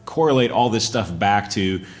can correlate all this stuff back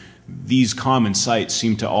to these common sites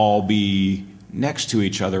seem to all be next to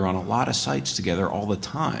each other on a lot of sites together all the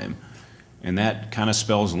time. And that kind of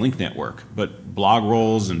spells link network. But blog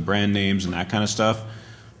roles and brand names and that kind of stuff,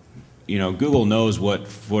 Google knows what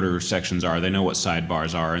footer sections are. They know what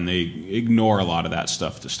sidebars are, and they ignore a lot of that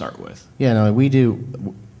stuff to start with. Yeah, no, we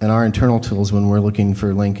do in our internal tools when we're looking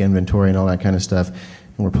for link inventory and all that kind of stuff,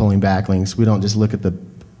 and we're pulling backlinks. We don't just look at the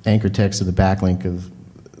anchor text of the backlink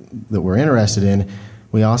that we're interested in.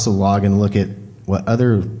 We also log and look at what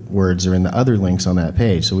other words are in the other links on that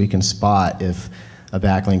page, so we can spot if a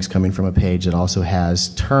backlink's coming from a page that also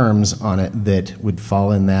has terms on it that would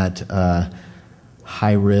fall in that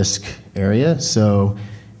high-risk area. So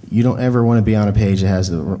you don't ever want to be on a page that has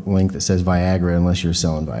a link that says Viagra unless you're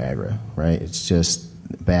selling Viagra, right? It's just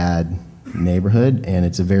bad neighborhood, and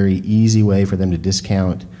it's a very easy way for them to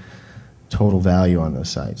discount total value on those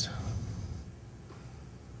sites.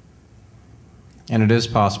 And it is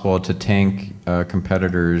possible to tank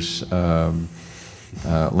competitors'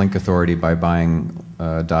 link authority by buying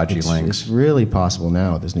dodgy links. It's really possible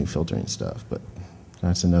now with this new filtering stuff, but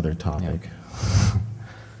that's another topic. Yeah.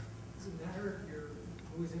 Does it matter if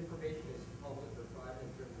whose information is public or private in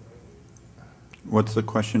terms of ranking? What's the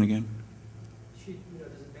question again? Does it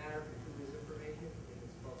matter whose information, if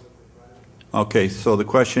it's public or private? Okay, so the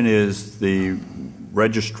question is the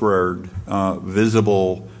registered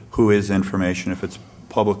visible who is information, if it's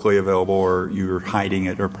publicly available or you're hiding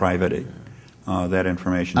it or private that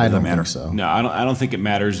information. I Doesn't don't matter. think so. No, I don't think it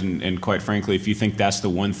matters, and quite frankly, if you think that's the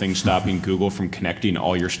one thing stopping Google from connecting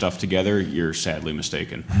all your stuff together, you're sadly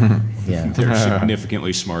mistaken. Yeah. They're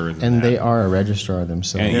significantly smarter than And that. they are a registrar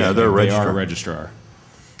themselves. And Yeah, they're a they registrar. are a registrar.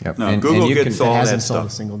 Yep. No, And Google you gets can, all It that hasn't sold a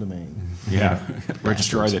stuff. single domain. Yeah,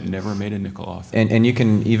 registrar that never made a nickel off. and you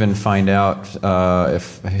can even find out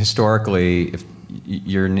if historically if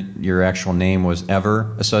your actual name was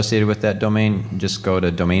ever associated with that domain. Just go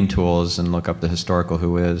to domain tools and look up the historical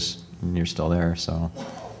who is, and you're still there. So. I'm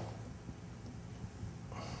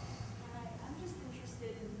just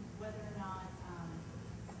interested in whether or not,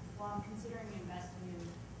 while I'm considering investing in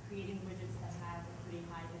creating widgets that have a pretty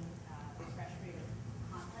high refresh rate of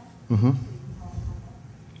content, Mhm. pretty compelling content,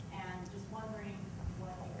 and just wondering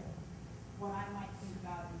what I might think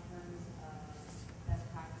about in terms of best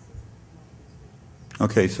practices of promoting these widgets.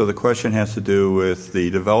 Okay, so the question has to do with the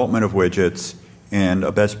development of widgets and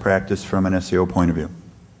a best practice from an SEO point of view.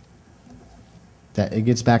 It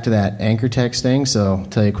gets back to that anchor text thing. So I'll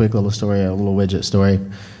tell you a quick little story, a little widget story.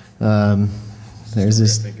 There was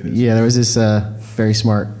this very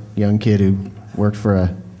smart young kid who worked for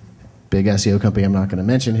a big SEO company I'm not going to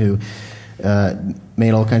mention, who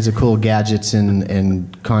made all kinds of cool gadgets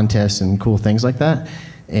and contests and cool things like that.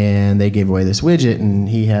 And they gave away this widget, and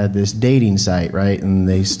he had this dating site, right? And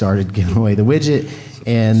they started giving away the widget,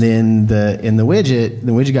 and then the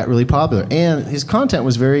widget got really popular, and his content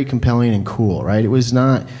was very compelling and cool, right? It was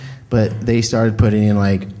not, but they started putting in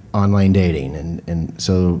like online dating, and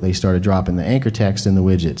so they started dropping the anchor text in the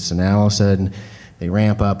widgets. So now all of a sudden they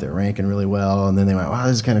ramp up, they're ranking really well, and then they went, wow,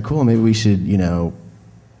 this is kind of cool. Maybe we should,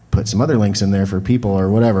 put some other links in there for people or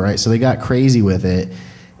whatever, right? So they got crazy with it.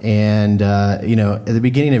 And at the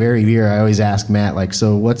beginning of every year, I always ask Matt, like,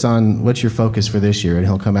 so what's your focus for this year? And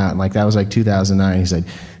he'll come out, and like that was like 2009. He said,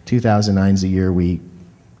 2009 is the year we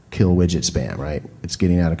kill widget spam, right? It's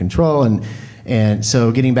getting out of control. And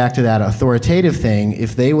so getting back to that authoritative thing,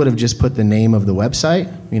 if they would have just put the name of the website,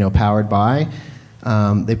 powered by,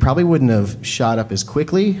 they probably wouldn't have shot up as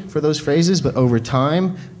quickly for those phrases, but over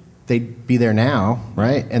time, they'd be there now,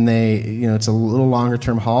 right? And it's a little longer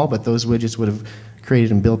term haul, but those widgets would have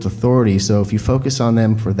created and built authority. So if you focus on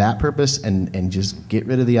them for that purpose and just get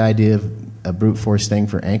rid of the idea of a brute force thing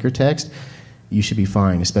for anchor text, you should be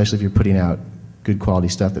fine, especially if you're putting out good quality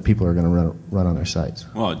stuff that people are going to run on their sites.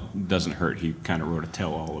 Well, it doesn't hurt. He kind of wrote a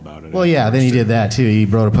tell-all about it. Well, yeah, then he did that too. He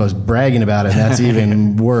wrote a post bragging about it, and that's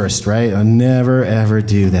even worse, right? I'll never, ever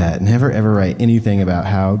do that. Never, ever write anything about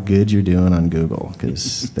how good you're doing on Google,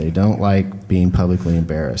 because they don't like being publicly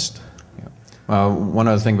embarrassed. One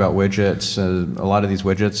other thing about widgets, a lot of these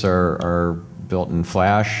widgets are built in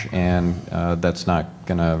Flash, and that's not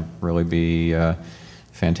going to really be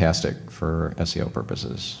fantastic for SEO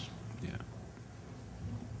purposes.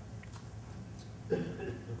 We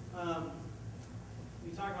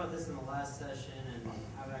talked about this in the last session, and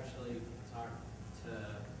I've actually talked to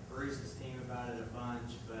Bruce's team about it a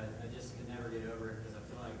bunch, but I just could never get over it because I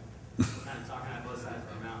feel like we're kind of talking out both sides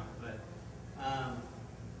of my mouth. But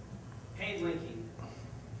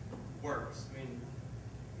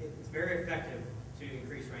very effective to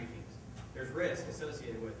increase rankings. There's risk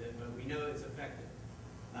associated with it, but we know it's effective.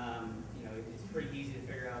 You know, it's pretty easy to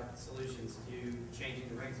figure out solutions to changing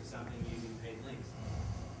the ranks of something using paid links.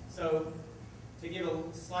 So, to give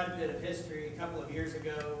a slight bit of history, a couple of years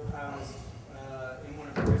ago, I was in one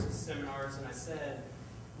of Bruce's seminars, and I said,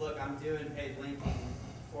 look, I'm doing paid linking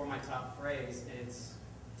for my top phrase, and it's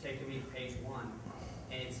taking me to page 1.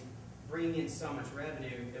 And it's bringing in so much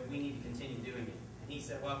revenue that we need to continue doing it. And he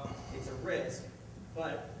said, well, it's a risk,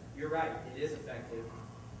 but you're right, it is effective.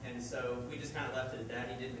 And so we just kind of left it at that.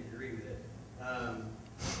 He didn't agree with it.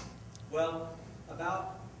 Well,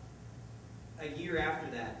 about a year after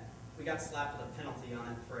that, we got slapped with a penalty on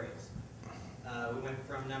that phrase. We went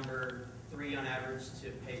from number 3 on average to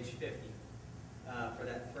page 50 for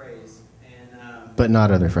that phrase. And but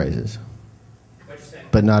not other phrases. What you're saying?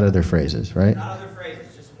 But not other phrases, right? Not other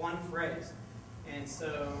phrases, just one phrase. And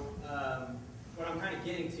so what I'm kind of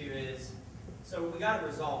getting to is, so we got it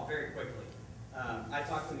resolved very quickly. I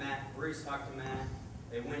talked to Matt, Bruce talked to Matt,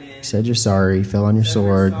 they went in. Said you're sorry, fell on your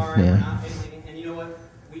sword. Sorry, yeah. we're not paid linking. And you know what?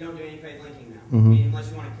 We don't do any paid linking now. Mm-hmm. I mean, unless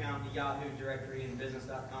you want to count the Yahoo directory and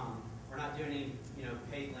business.com. We're not doing any,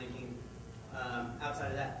 paid linking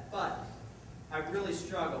outside of that. But I really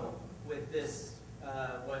struggle with this,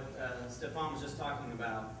 what Stephan was just talking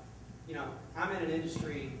about. I'm in an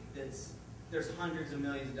industry there's hundreds of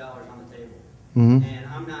millions of dollars on the table. Mm-hmm. And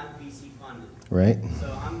I'm not VC funded. Right.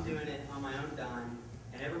 So I'm doing it on my own dime,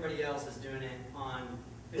 and everybody else is doing it on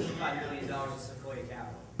 $55 million of Sequoia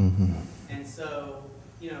capital. Mm-hmm. And so,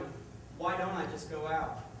 why don't I just go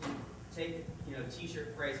out and take,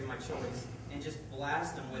 t-shirt phrase of my choice and just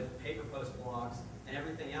blast them with paper post blogs and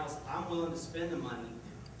everything else? I'm willing to spend the money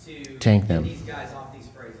to tank them. Get these guys off these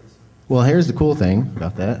phrases. Well, here's the cool thing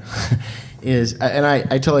about that is, and I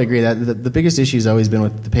totally agree that the biggest issue has always been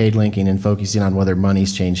with the paid linking and focusing on whether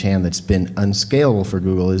money's changed hand that's been unscalable for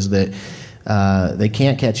Google is that they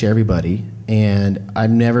can't catch everybody. And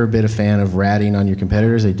I've never been a fan of ratting on your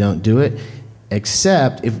competitors. They don't do it,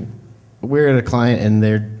 except if we're at a client and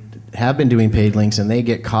they have been doing paid links and they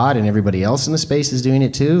get caught and everybody else in the space is doing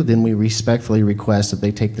it too, then we respectfully request that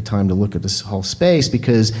they take the time to look at this whole space,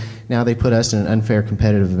 because now they put us in an unfair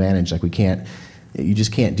competitive advantage. Like you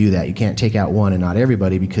just can't do that. You can't take out one and not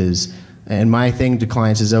everybody, because, and my thing to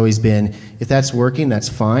clients has always been, if that's working, that's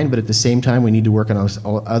fine, but at the same time we need to work on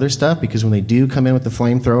all other stuff, because when they do come in with the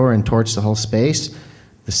flamethrower and torch the whole space,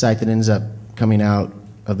 the site that ends up coming out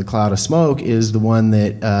of the cloud of smoke is the one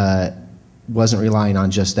that wasn't relying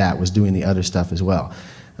on just that, was doing the other stuff as well.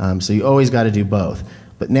 So you always got to do both.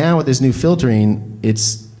 But now with this new filtering,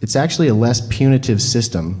 it's actually a less punitive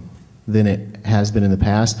system than it has been in the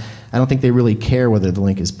past. I don't think they really care whether the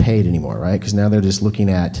link is paid anymore, right? Because now they're just looking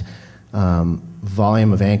at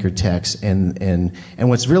volume of anchored text. And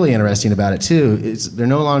what's really interesting about it too is they're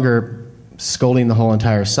no longer scolding the whole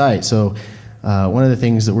entire site. So one of the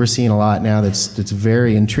things that we're seeing a lot now that's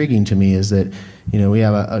very intriguing to me is that we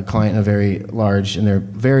have a client in a very large, and they're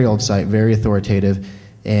very old site, very authoritative,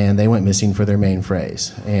 and they went missing for their main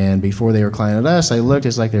phrase. And before they were client at us, I looked,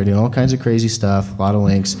 it's like they're doing all kinds of crazy stuff, a lot of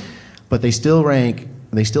links, but they still rank,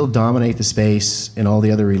 they still dominate the space in all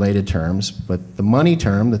the other related terms, but the money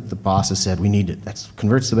term that the boss has said, we need it, that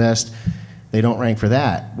converts the best, they don't rank for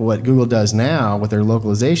that. But what Google does now with their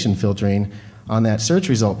localization filtering on that search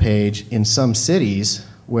result page in some cities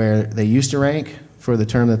where they used to rank for the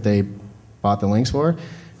term that they bought the links for,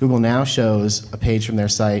 Google now shows a page from their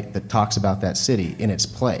site that talks about that city in its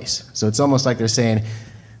place. So it's almost like they're saying,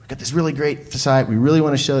 we've got this really great site, we really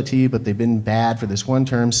want to show it to you, but they've been bad for this one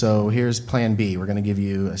term, so here's plan B. We're going to give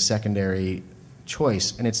you a secondary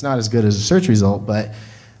choice. And it's not as good as a search result, but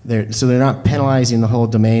they're not penalizing the whole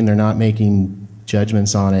domain, they're not making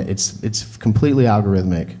judgments on it. It's completely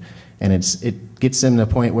algorithmic, and it gets them to a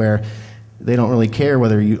point where they don't really care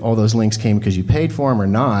whether all those links came because you paid for them or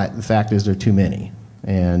not. The fact is, there are too many,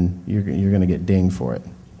 and you're going to get dinged for it.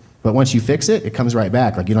 But once you fix it, it comes right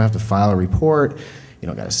back. Like, you don't have to file a report. You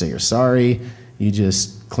don't got to say you're sorry. You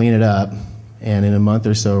just clean it up, and in a month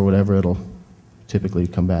or so or whatever, it'll typically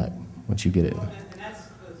come back once you get it. Well, and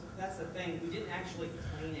that's the thing. We didn't actually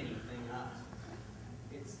clean anything up.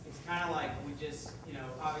 It's kind of like we just,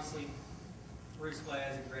 obviously Bruce Clay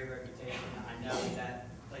has a great reputation. I know that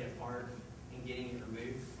played a part in getting it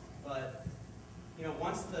removed. But,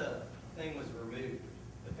 once the thing was removed,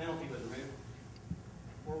 the penalty was removed,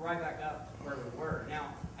 we're right back up where we were.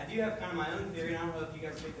 Now, I do have kind of my own theory, and I don't know if you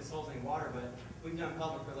guys think this holds any water, but we've done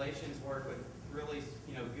public relations work with really,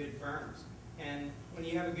 good firms. And when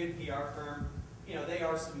you have a good PR firm, they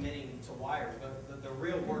are submitting to wires, but the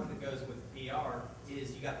real work that goes with PR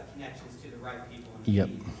is you got the connections to the right people in the Yep.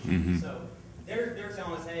 feed. Mm-hmm. So they're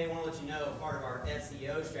telling us, hey, I want to let you know part of our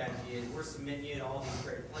SEO strategy is we're submitting you to all these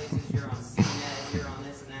great places. You're on CNET, you're on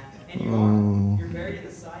this and that, and you are. You're buried in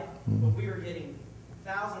the site, but we are getting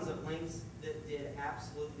thousands of links that did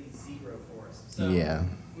absolutely zero for us. So Yeah.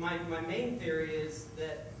 my main theory is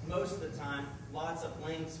that most of the time, lots of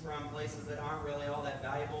links from places that aren't really all that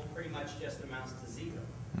valuable pretty much just amounts to zero.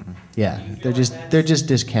 Yeah, Do you feel they're like just that's- they're just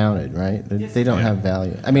discounted, right? They don't Yeah. have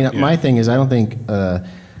value. I mean, my thing is, I think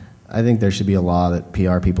there should be a law that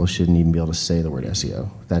PR people shouldn't even be able to say the word SEO.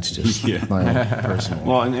 That's just Yeah. my own personal.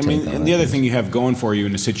 Well, and I mean, take on and that. the other thing you have going for you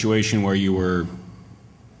in a situation where you were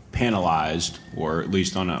penalized, or at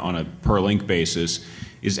least on a per link basis,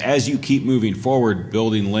 is as you keep moving forward,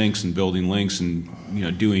 building links and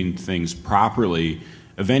doing things properly,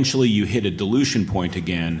 eventually you hit a dilution point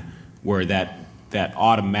again where that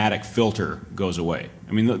automatic filter goes away.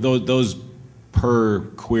 I mean, those per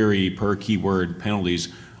query, per keyword penalties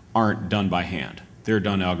aren't done by hand. They're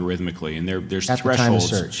done algorithmically, and there's At the thresholds. time of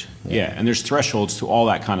search. Yeah, and there's thresholds to all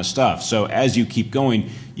that kind of stuff. So as you keep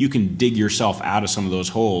going, you can dig yourself out of some of those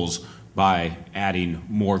holes by adding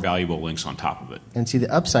more valuable links on top of it. And see,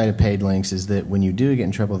 the upside of paid links is that when you do get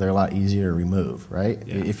in trouble, they're a lot easier to remove, right?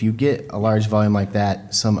 Yeah. If you get a large volume like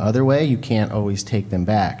that some other way, you can't always take them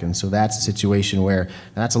back. And so that's a situation where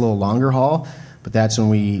that's a little longer haul, but that's when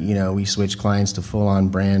we switch clients to full-on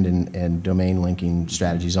brand and domain linking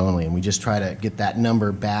strategies only. And we just try to get that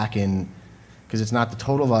number back in, because it's not the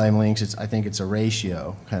total volume links, I think it's a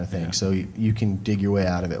ratio kind of thing. Yeah. So you can dig your way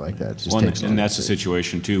out of it like that. It just Well, takes and that's a time.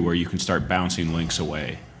 situation too where you can start bouncing links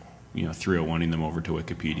away, 301ing them over to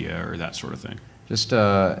Wikipedia or that sort of thing. Just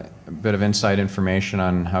a bit of inside information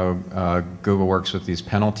on how Google works with these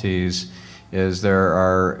penalties is there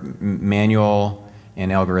are manual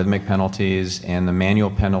and algorithmic penalties, and the manual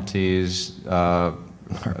penalties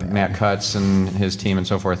Matt Cutts and his team and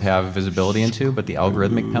so forth have visibility into, but the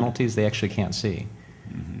algorithmic penalties they actually can't see.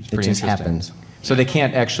 It's It pretty just interesting. happens. So they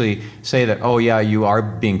can't actually say that, oh yeah, you are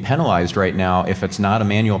being penalized right now. If it's not a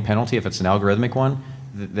manual penalty, if it's an algorithmic one,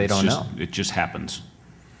 they don't know. It just happens.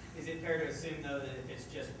 Is it fair to assume, though, that if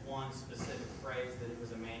it's just one specific phrase, that it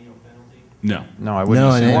was a manual penalty? No. No, I wouldn't No,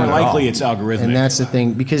 assume and- More that at all. likely it's algorithmic. And that's the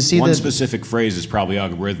thing, because see, One the, specific phrase is probably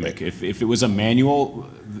algorithmic. If it was a manual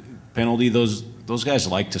penalty, those guys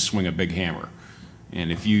like to swing a big hammer.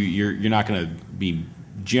 And if you're not going to be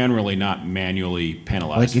generally not manually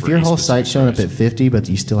penalized. like if for your any whole specific site's showing up phrase. at 50, but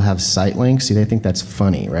you still have site links, see, they think that's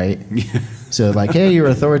funny, right? So like, hey, you're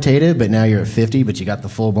authoritative, but now you're at 50, but you got the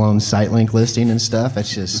full-blown site link listing and stuff.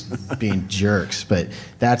 That's just being jerks. But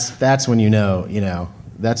that's when you know,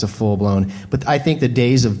 that's a full-blown. But I think the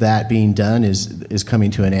days of that being done is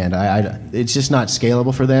coming to an end. It's just not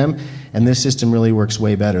scalable for them, and this system really works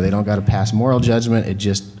way better. They don't got to pass moral judgment. It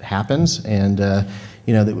just happens. And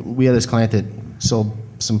we have this client that sold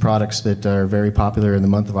some products that are very popular in the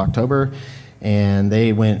month of October, and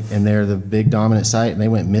they went, and they're the big dominant site, and they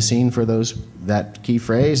went missing for that key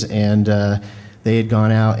phrase, and they had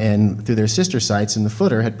gone out and through their sister sites in the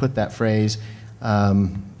footer had put that phrase,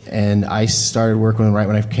 and I started working with them right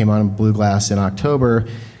when I came on Blue Glass in October.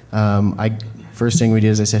 First thing we did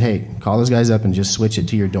is I said, hey, call those guys up and just switch it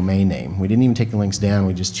to your domain name. We didn't even take the links down,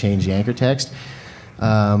 we just changed the anchor text.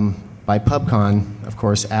 By PubCon, of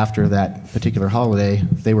course, after that particular holiday,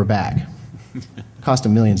 they were back. Cost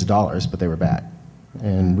them millions of dollars, but they were back.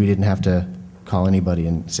 And we didn't have to call anybody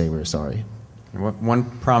and say we were sorry. One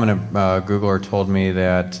prominent Googler told me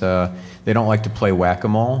that they don't like to play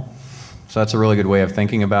whack-a-mole. So that's a really good way of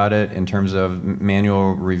thinking about it in terms of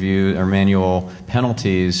manual review or manual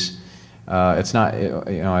penalties. It's not,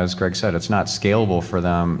 as Greg said, it's not scalable for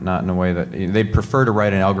them, not in a way that they'd prefer to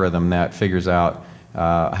write an algorithm that figures out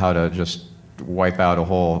how to just wipe out a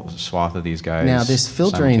whole swath of these guys. Now, this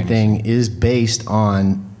filtering thing is based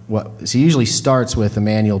on so it usually starts with a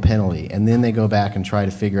manual penalty, and then they go back and try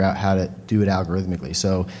to figure out how to do it algorithmically.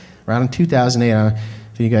 So around 2008, I don't know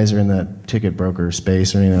if you guys are in the ticket broker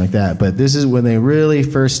space or anything like that, but this is when they really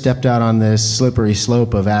first stepped out on this slippery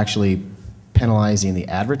slope of actually penalizing the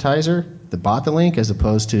advertiser that bought the link, as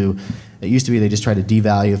opposed to, it used to be they just try to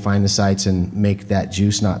devalue, find the sites, and make that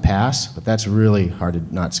juice not pass, but that's really hard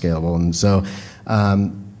to not scalable. And so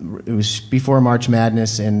it was before March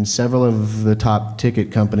Madness, and several of the top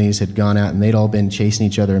ticket companies had gone out, and they'd all been chasing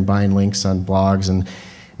each other and buying links on blogs, and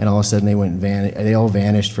all of a sudden they all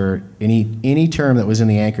vanished for any term that was in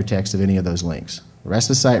the anchor text of any of those links. The rest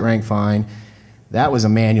of the site ranked fine. That was a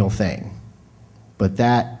manual thing, but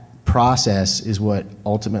that process is what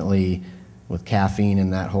ultimately with caffeine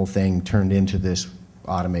and that whole thing turned into this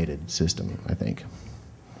automated system, I think.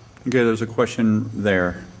 Okay, there's a question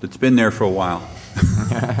there that's been there for a while. Could you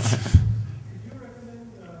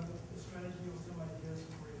recommend a strategy or some ideas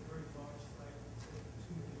for a very large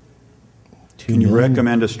site? Can you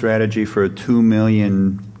recommend a strategy for a 2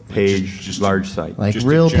 million page Just large site? Like Just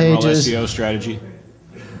real a general pages, SEO strategy.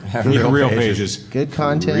 Real pages. good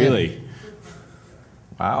content. Really?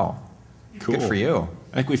 Wow. Cool. Good for you.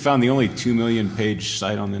 I think we found the only 2 million page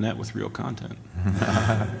site on the net with real content.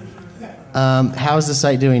 How's the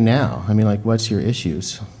site doing now? I mean, like, what's your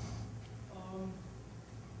issues?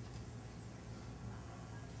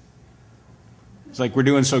 It's like we're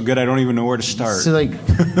doing so good, I don't even know where to start. So, like,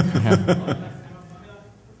 Many of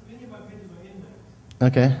my pages are indexed.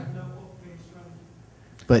 okay. No off-page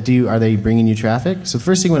strategy. But are they bringing you traffic? So the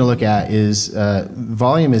first thing we want to look at is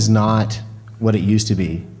volume is not what it used to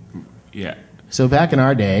be. Yeah. So back in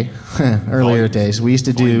our day, earlier days, we used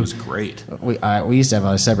to Volume do. was great. We used to have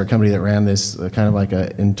a separate company that ran this kind of like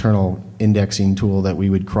an internal indexing tool that we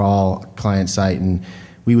would crawl client site and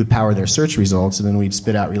we would power their search results and then we'd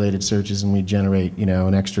spit out related searches and we'd generate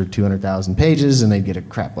an extra 200,000 pages and they'd get a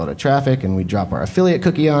crap load of traffic and we'd drop our affiliate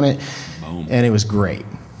cookie on it. Boom. And it was great.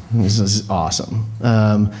 This is awesome.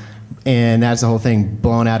 And that's the whole thing,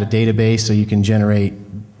 blown out a database so you can generate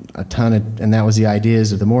a ton of, and that was the idea,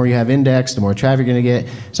 is that the more you have indexed, the more traffic you're going to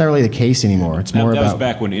get. It's not really the case anymore. It's more that about... was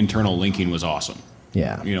back when internal linking was awesome.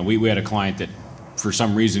 Yeah. We had a client that, for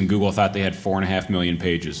some reason, Google thought they had 4.5 million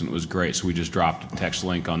pages, and it was great. So we just dropped a text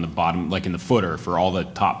link on the bottom, like in the footer, for all the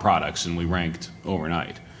top products, and we ranked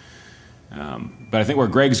overnight. But I think where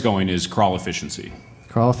Greg's going is crawl efficiency.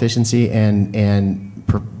 Crawl efficiency and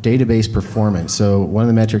database performance. So one of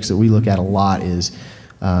the metrics that we look at a lot is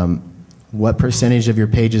what percentage of your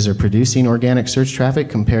pages are producing organic search traffic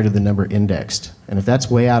compared to the number indexed. And if that's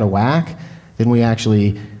way out of whack, then we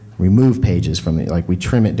actually remove pages from it, like we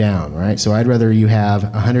trim it down, right? So I'd rather you have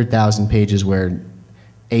 100,000 pages where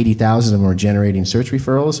 80,000 of them are generating search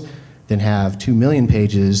referrals than have 2 million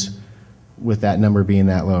pages with that number being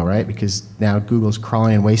that low, right? Because now Google's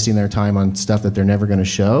crawling and wasting their time on stuff that they're never going to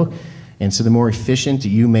show. And so the more efficient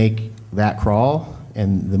you make that crawl,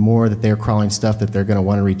 and the more that they're crawling stuff that they're going to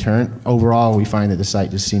want to return, overall we find that the site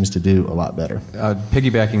just seems to do a lot better.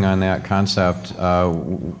 Piggybacking on that concept,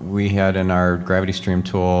 we had in our Gravity Stream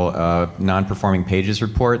tool a non-performing pages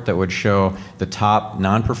report that would show the top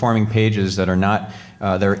non-performing pages that are not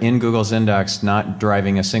they're in Google's index, not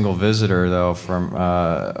driving a single visitor though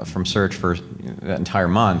from search for that entire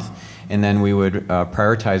month. And then we would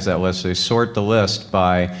prioritize that list. So we sort the list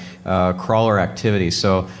by crawler activity.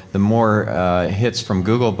 So the more hits from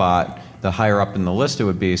Googlebot, the higher up in the list it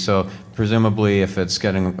would be. So presumably if it's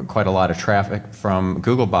getting quite a lot of traffic from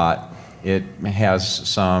Googlebot, it has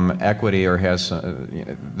some equity or has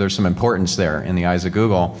there's some importance there in the eyes of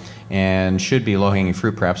Google and should be low-hanging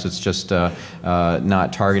fruit. Perhaps it's just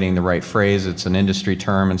not targeting the right phrase. It's an industry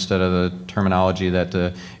term instead of the terminology that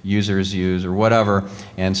the users use or whatever.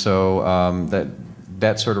 And so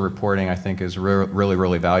that sort of reporting I think is really,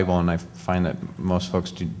 really valuable, and I find that most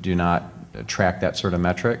folks do not track that sort of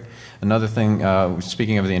metric. Another thing,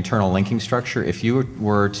 speaking of the internal linking structure, if you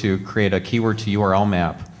were to create a keyword to URL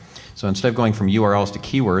map, so instead of going from URLs to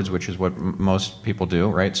keywords, which is what most people do,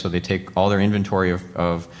 right? So they take all their inventory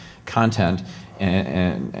of content,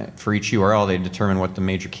 and for each URL they determine what the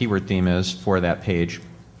major keyword theme is for that page,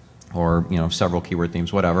 or several keyword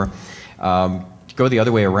themes, whatever. Go the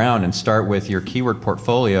other way around and start with your keyword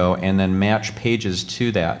portfolio and then match pages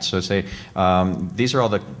to that. So say, these are all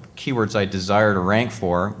the keywords I desire to rank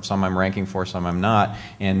for. Some I'm ranking for, some I'm not.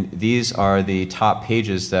 And these are the top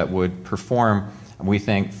pages that would perform, we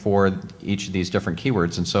think, for each of these different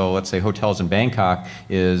keywords. And so let's say hotels in Bangkok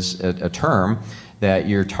is a term that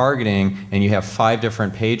you're targeting, and you have 5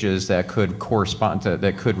 different pages that could correspond to,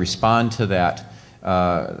 that could respond to that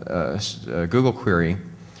Google query.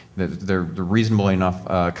 They're reasonable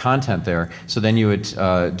enough content there. So then you would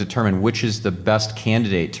determine which is the best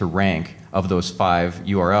candidate to rank of those 5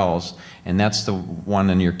 URLs, and that's the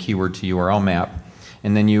one in your keyword to URL map.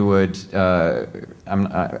 And then you would,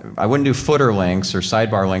 I wouldn't do footer links or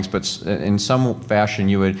sidebar links, but in some fashion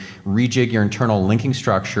you would rejig your internal linking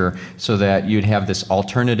structure so that you'd have this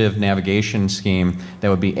alternative navigation scheme that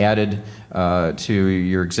would be added to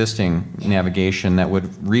your existing navigation that would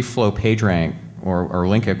reflow PageRank or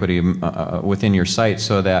link equity within your site,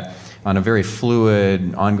 so that on a very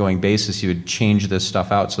fluid, ongoing basis you would change this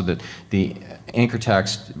stuff out so that the anchor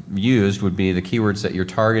text used would be the keywords that you're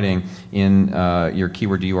targeting in your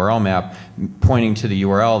keyword to URL map, pointing to the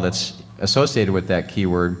URL that's associated with that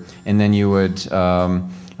keyword, and then you would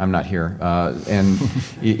I'm not here. And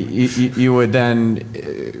you would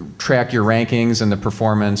then track your rankings and the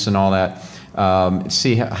performance and all that,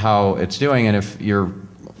 see how it's doing, and if you're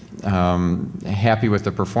happy with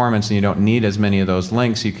the performance and you don't need as many of those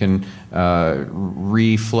links, you can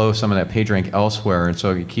reflow some of that page rank elsewhere, and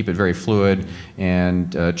so you keep it very fluid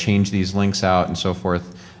and change these links out and so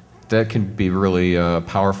forth. That can be really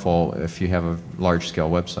powerful if you have a large-scale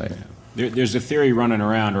website. There's a theory running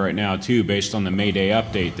around right now too, based on the May Day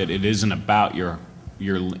update, that it isn't about your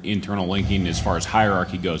internal linking as far as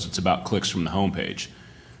hierarchy goes. It's about clicks from the home page.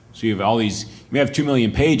 So you have all these. You may have 2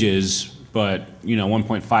 million pages, but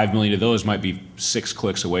 1.5 million of those might be 6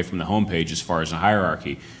 clicks away from the home page as far as a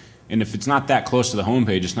hierarchy. And if it's not that close to the home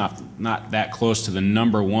page, it's not that close to the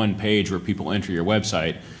 #1 page where people enter your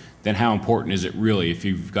website, then how important is it really if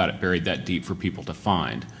you've got it buried that deep for people to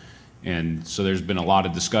find? And so there's been a lot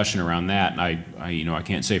of discussion around that, and I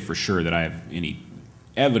can't say for sure that I have any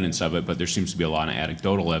evidence of it, but there seems to be a lot of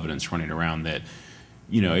anecdotal evidence running around that,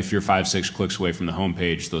 if you're 5-6 clicks away from the home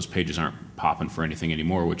page, those pages aren't popping for anything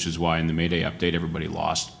anymore, which is why in the May Day update everybody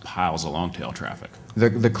lost piles of long tail traffic.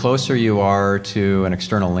 The closer you are to an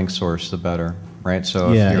external link source, the better, right?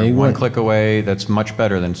 So Yeah, if you're 1 click away, that's much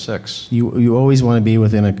better than 6. You always want to be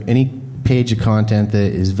within any page of content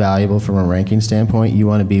that is valuable from a ranking standpoint. You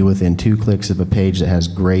want to be within 2 clicks of a page that has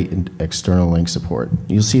great external link support.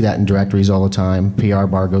 You'll see that in directories all the time. PR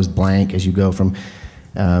bar goes blank as you go from,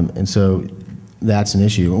 and so that's an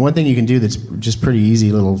issue. And one thing you can do that's just pretty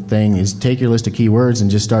easy little thing is take your list of keywords and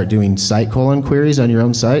just start doing site colon queries on your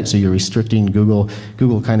own site. So you're restricting Google.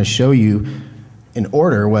 Google kind of show you in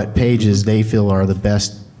order what pages they feel are the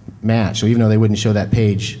best match. So even though they wouldn't show that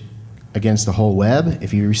page against the whole web,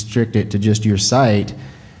 if you restrict it to just your site and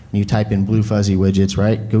you type in blue fuzzy widgets,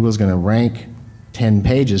 right, Google's going to rank 10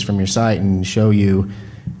 pages from your site and show you,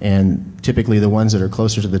 and typically the ones that are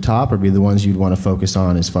closer to the top would be the ones you'd want to focus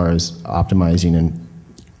on as far as optimizing and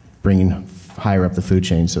bringing higher up the food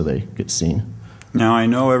chain so they get seen. Now, I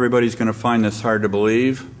know everybody's going to find this hard to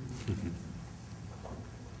believe,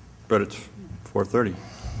 but it's 4:30.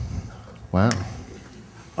 Wow.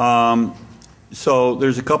 So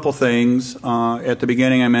there's a couple things. At the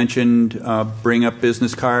beginning I mentioned bring up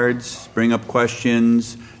business cards, bring up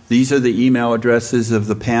questions. These are the email addresses of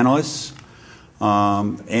the panelists.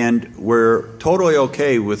 And we're totally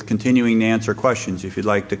okay with continuing to answer questions if you'd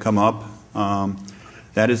like to come up.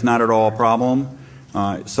 That is not at all a problem.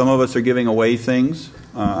 Some of us are giving away things.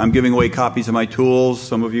 I'm giving away copies of my tools.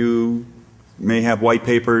 Some of you may have white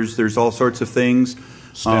papers. There's all sorts of things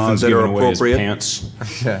Stephan's that are giving away his appropriate. pants.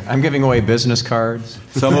 Yeah, I'm giving away business cards.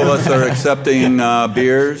 Some of us are accepting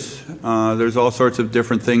beers. There's all sorts of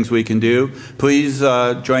different things we can do. Please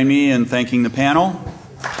join me in thanking the panel.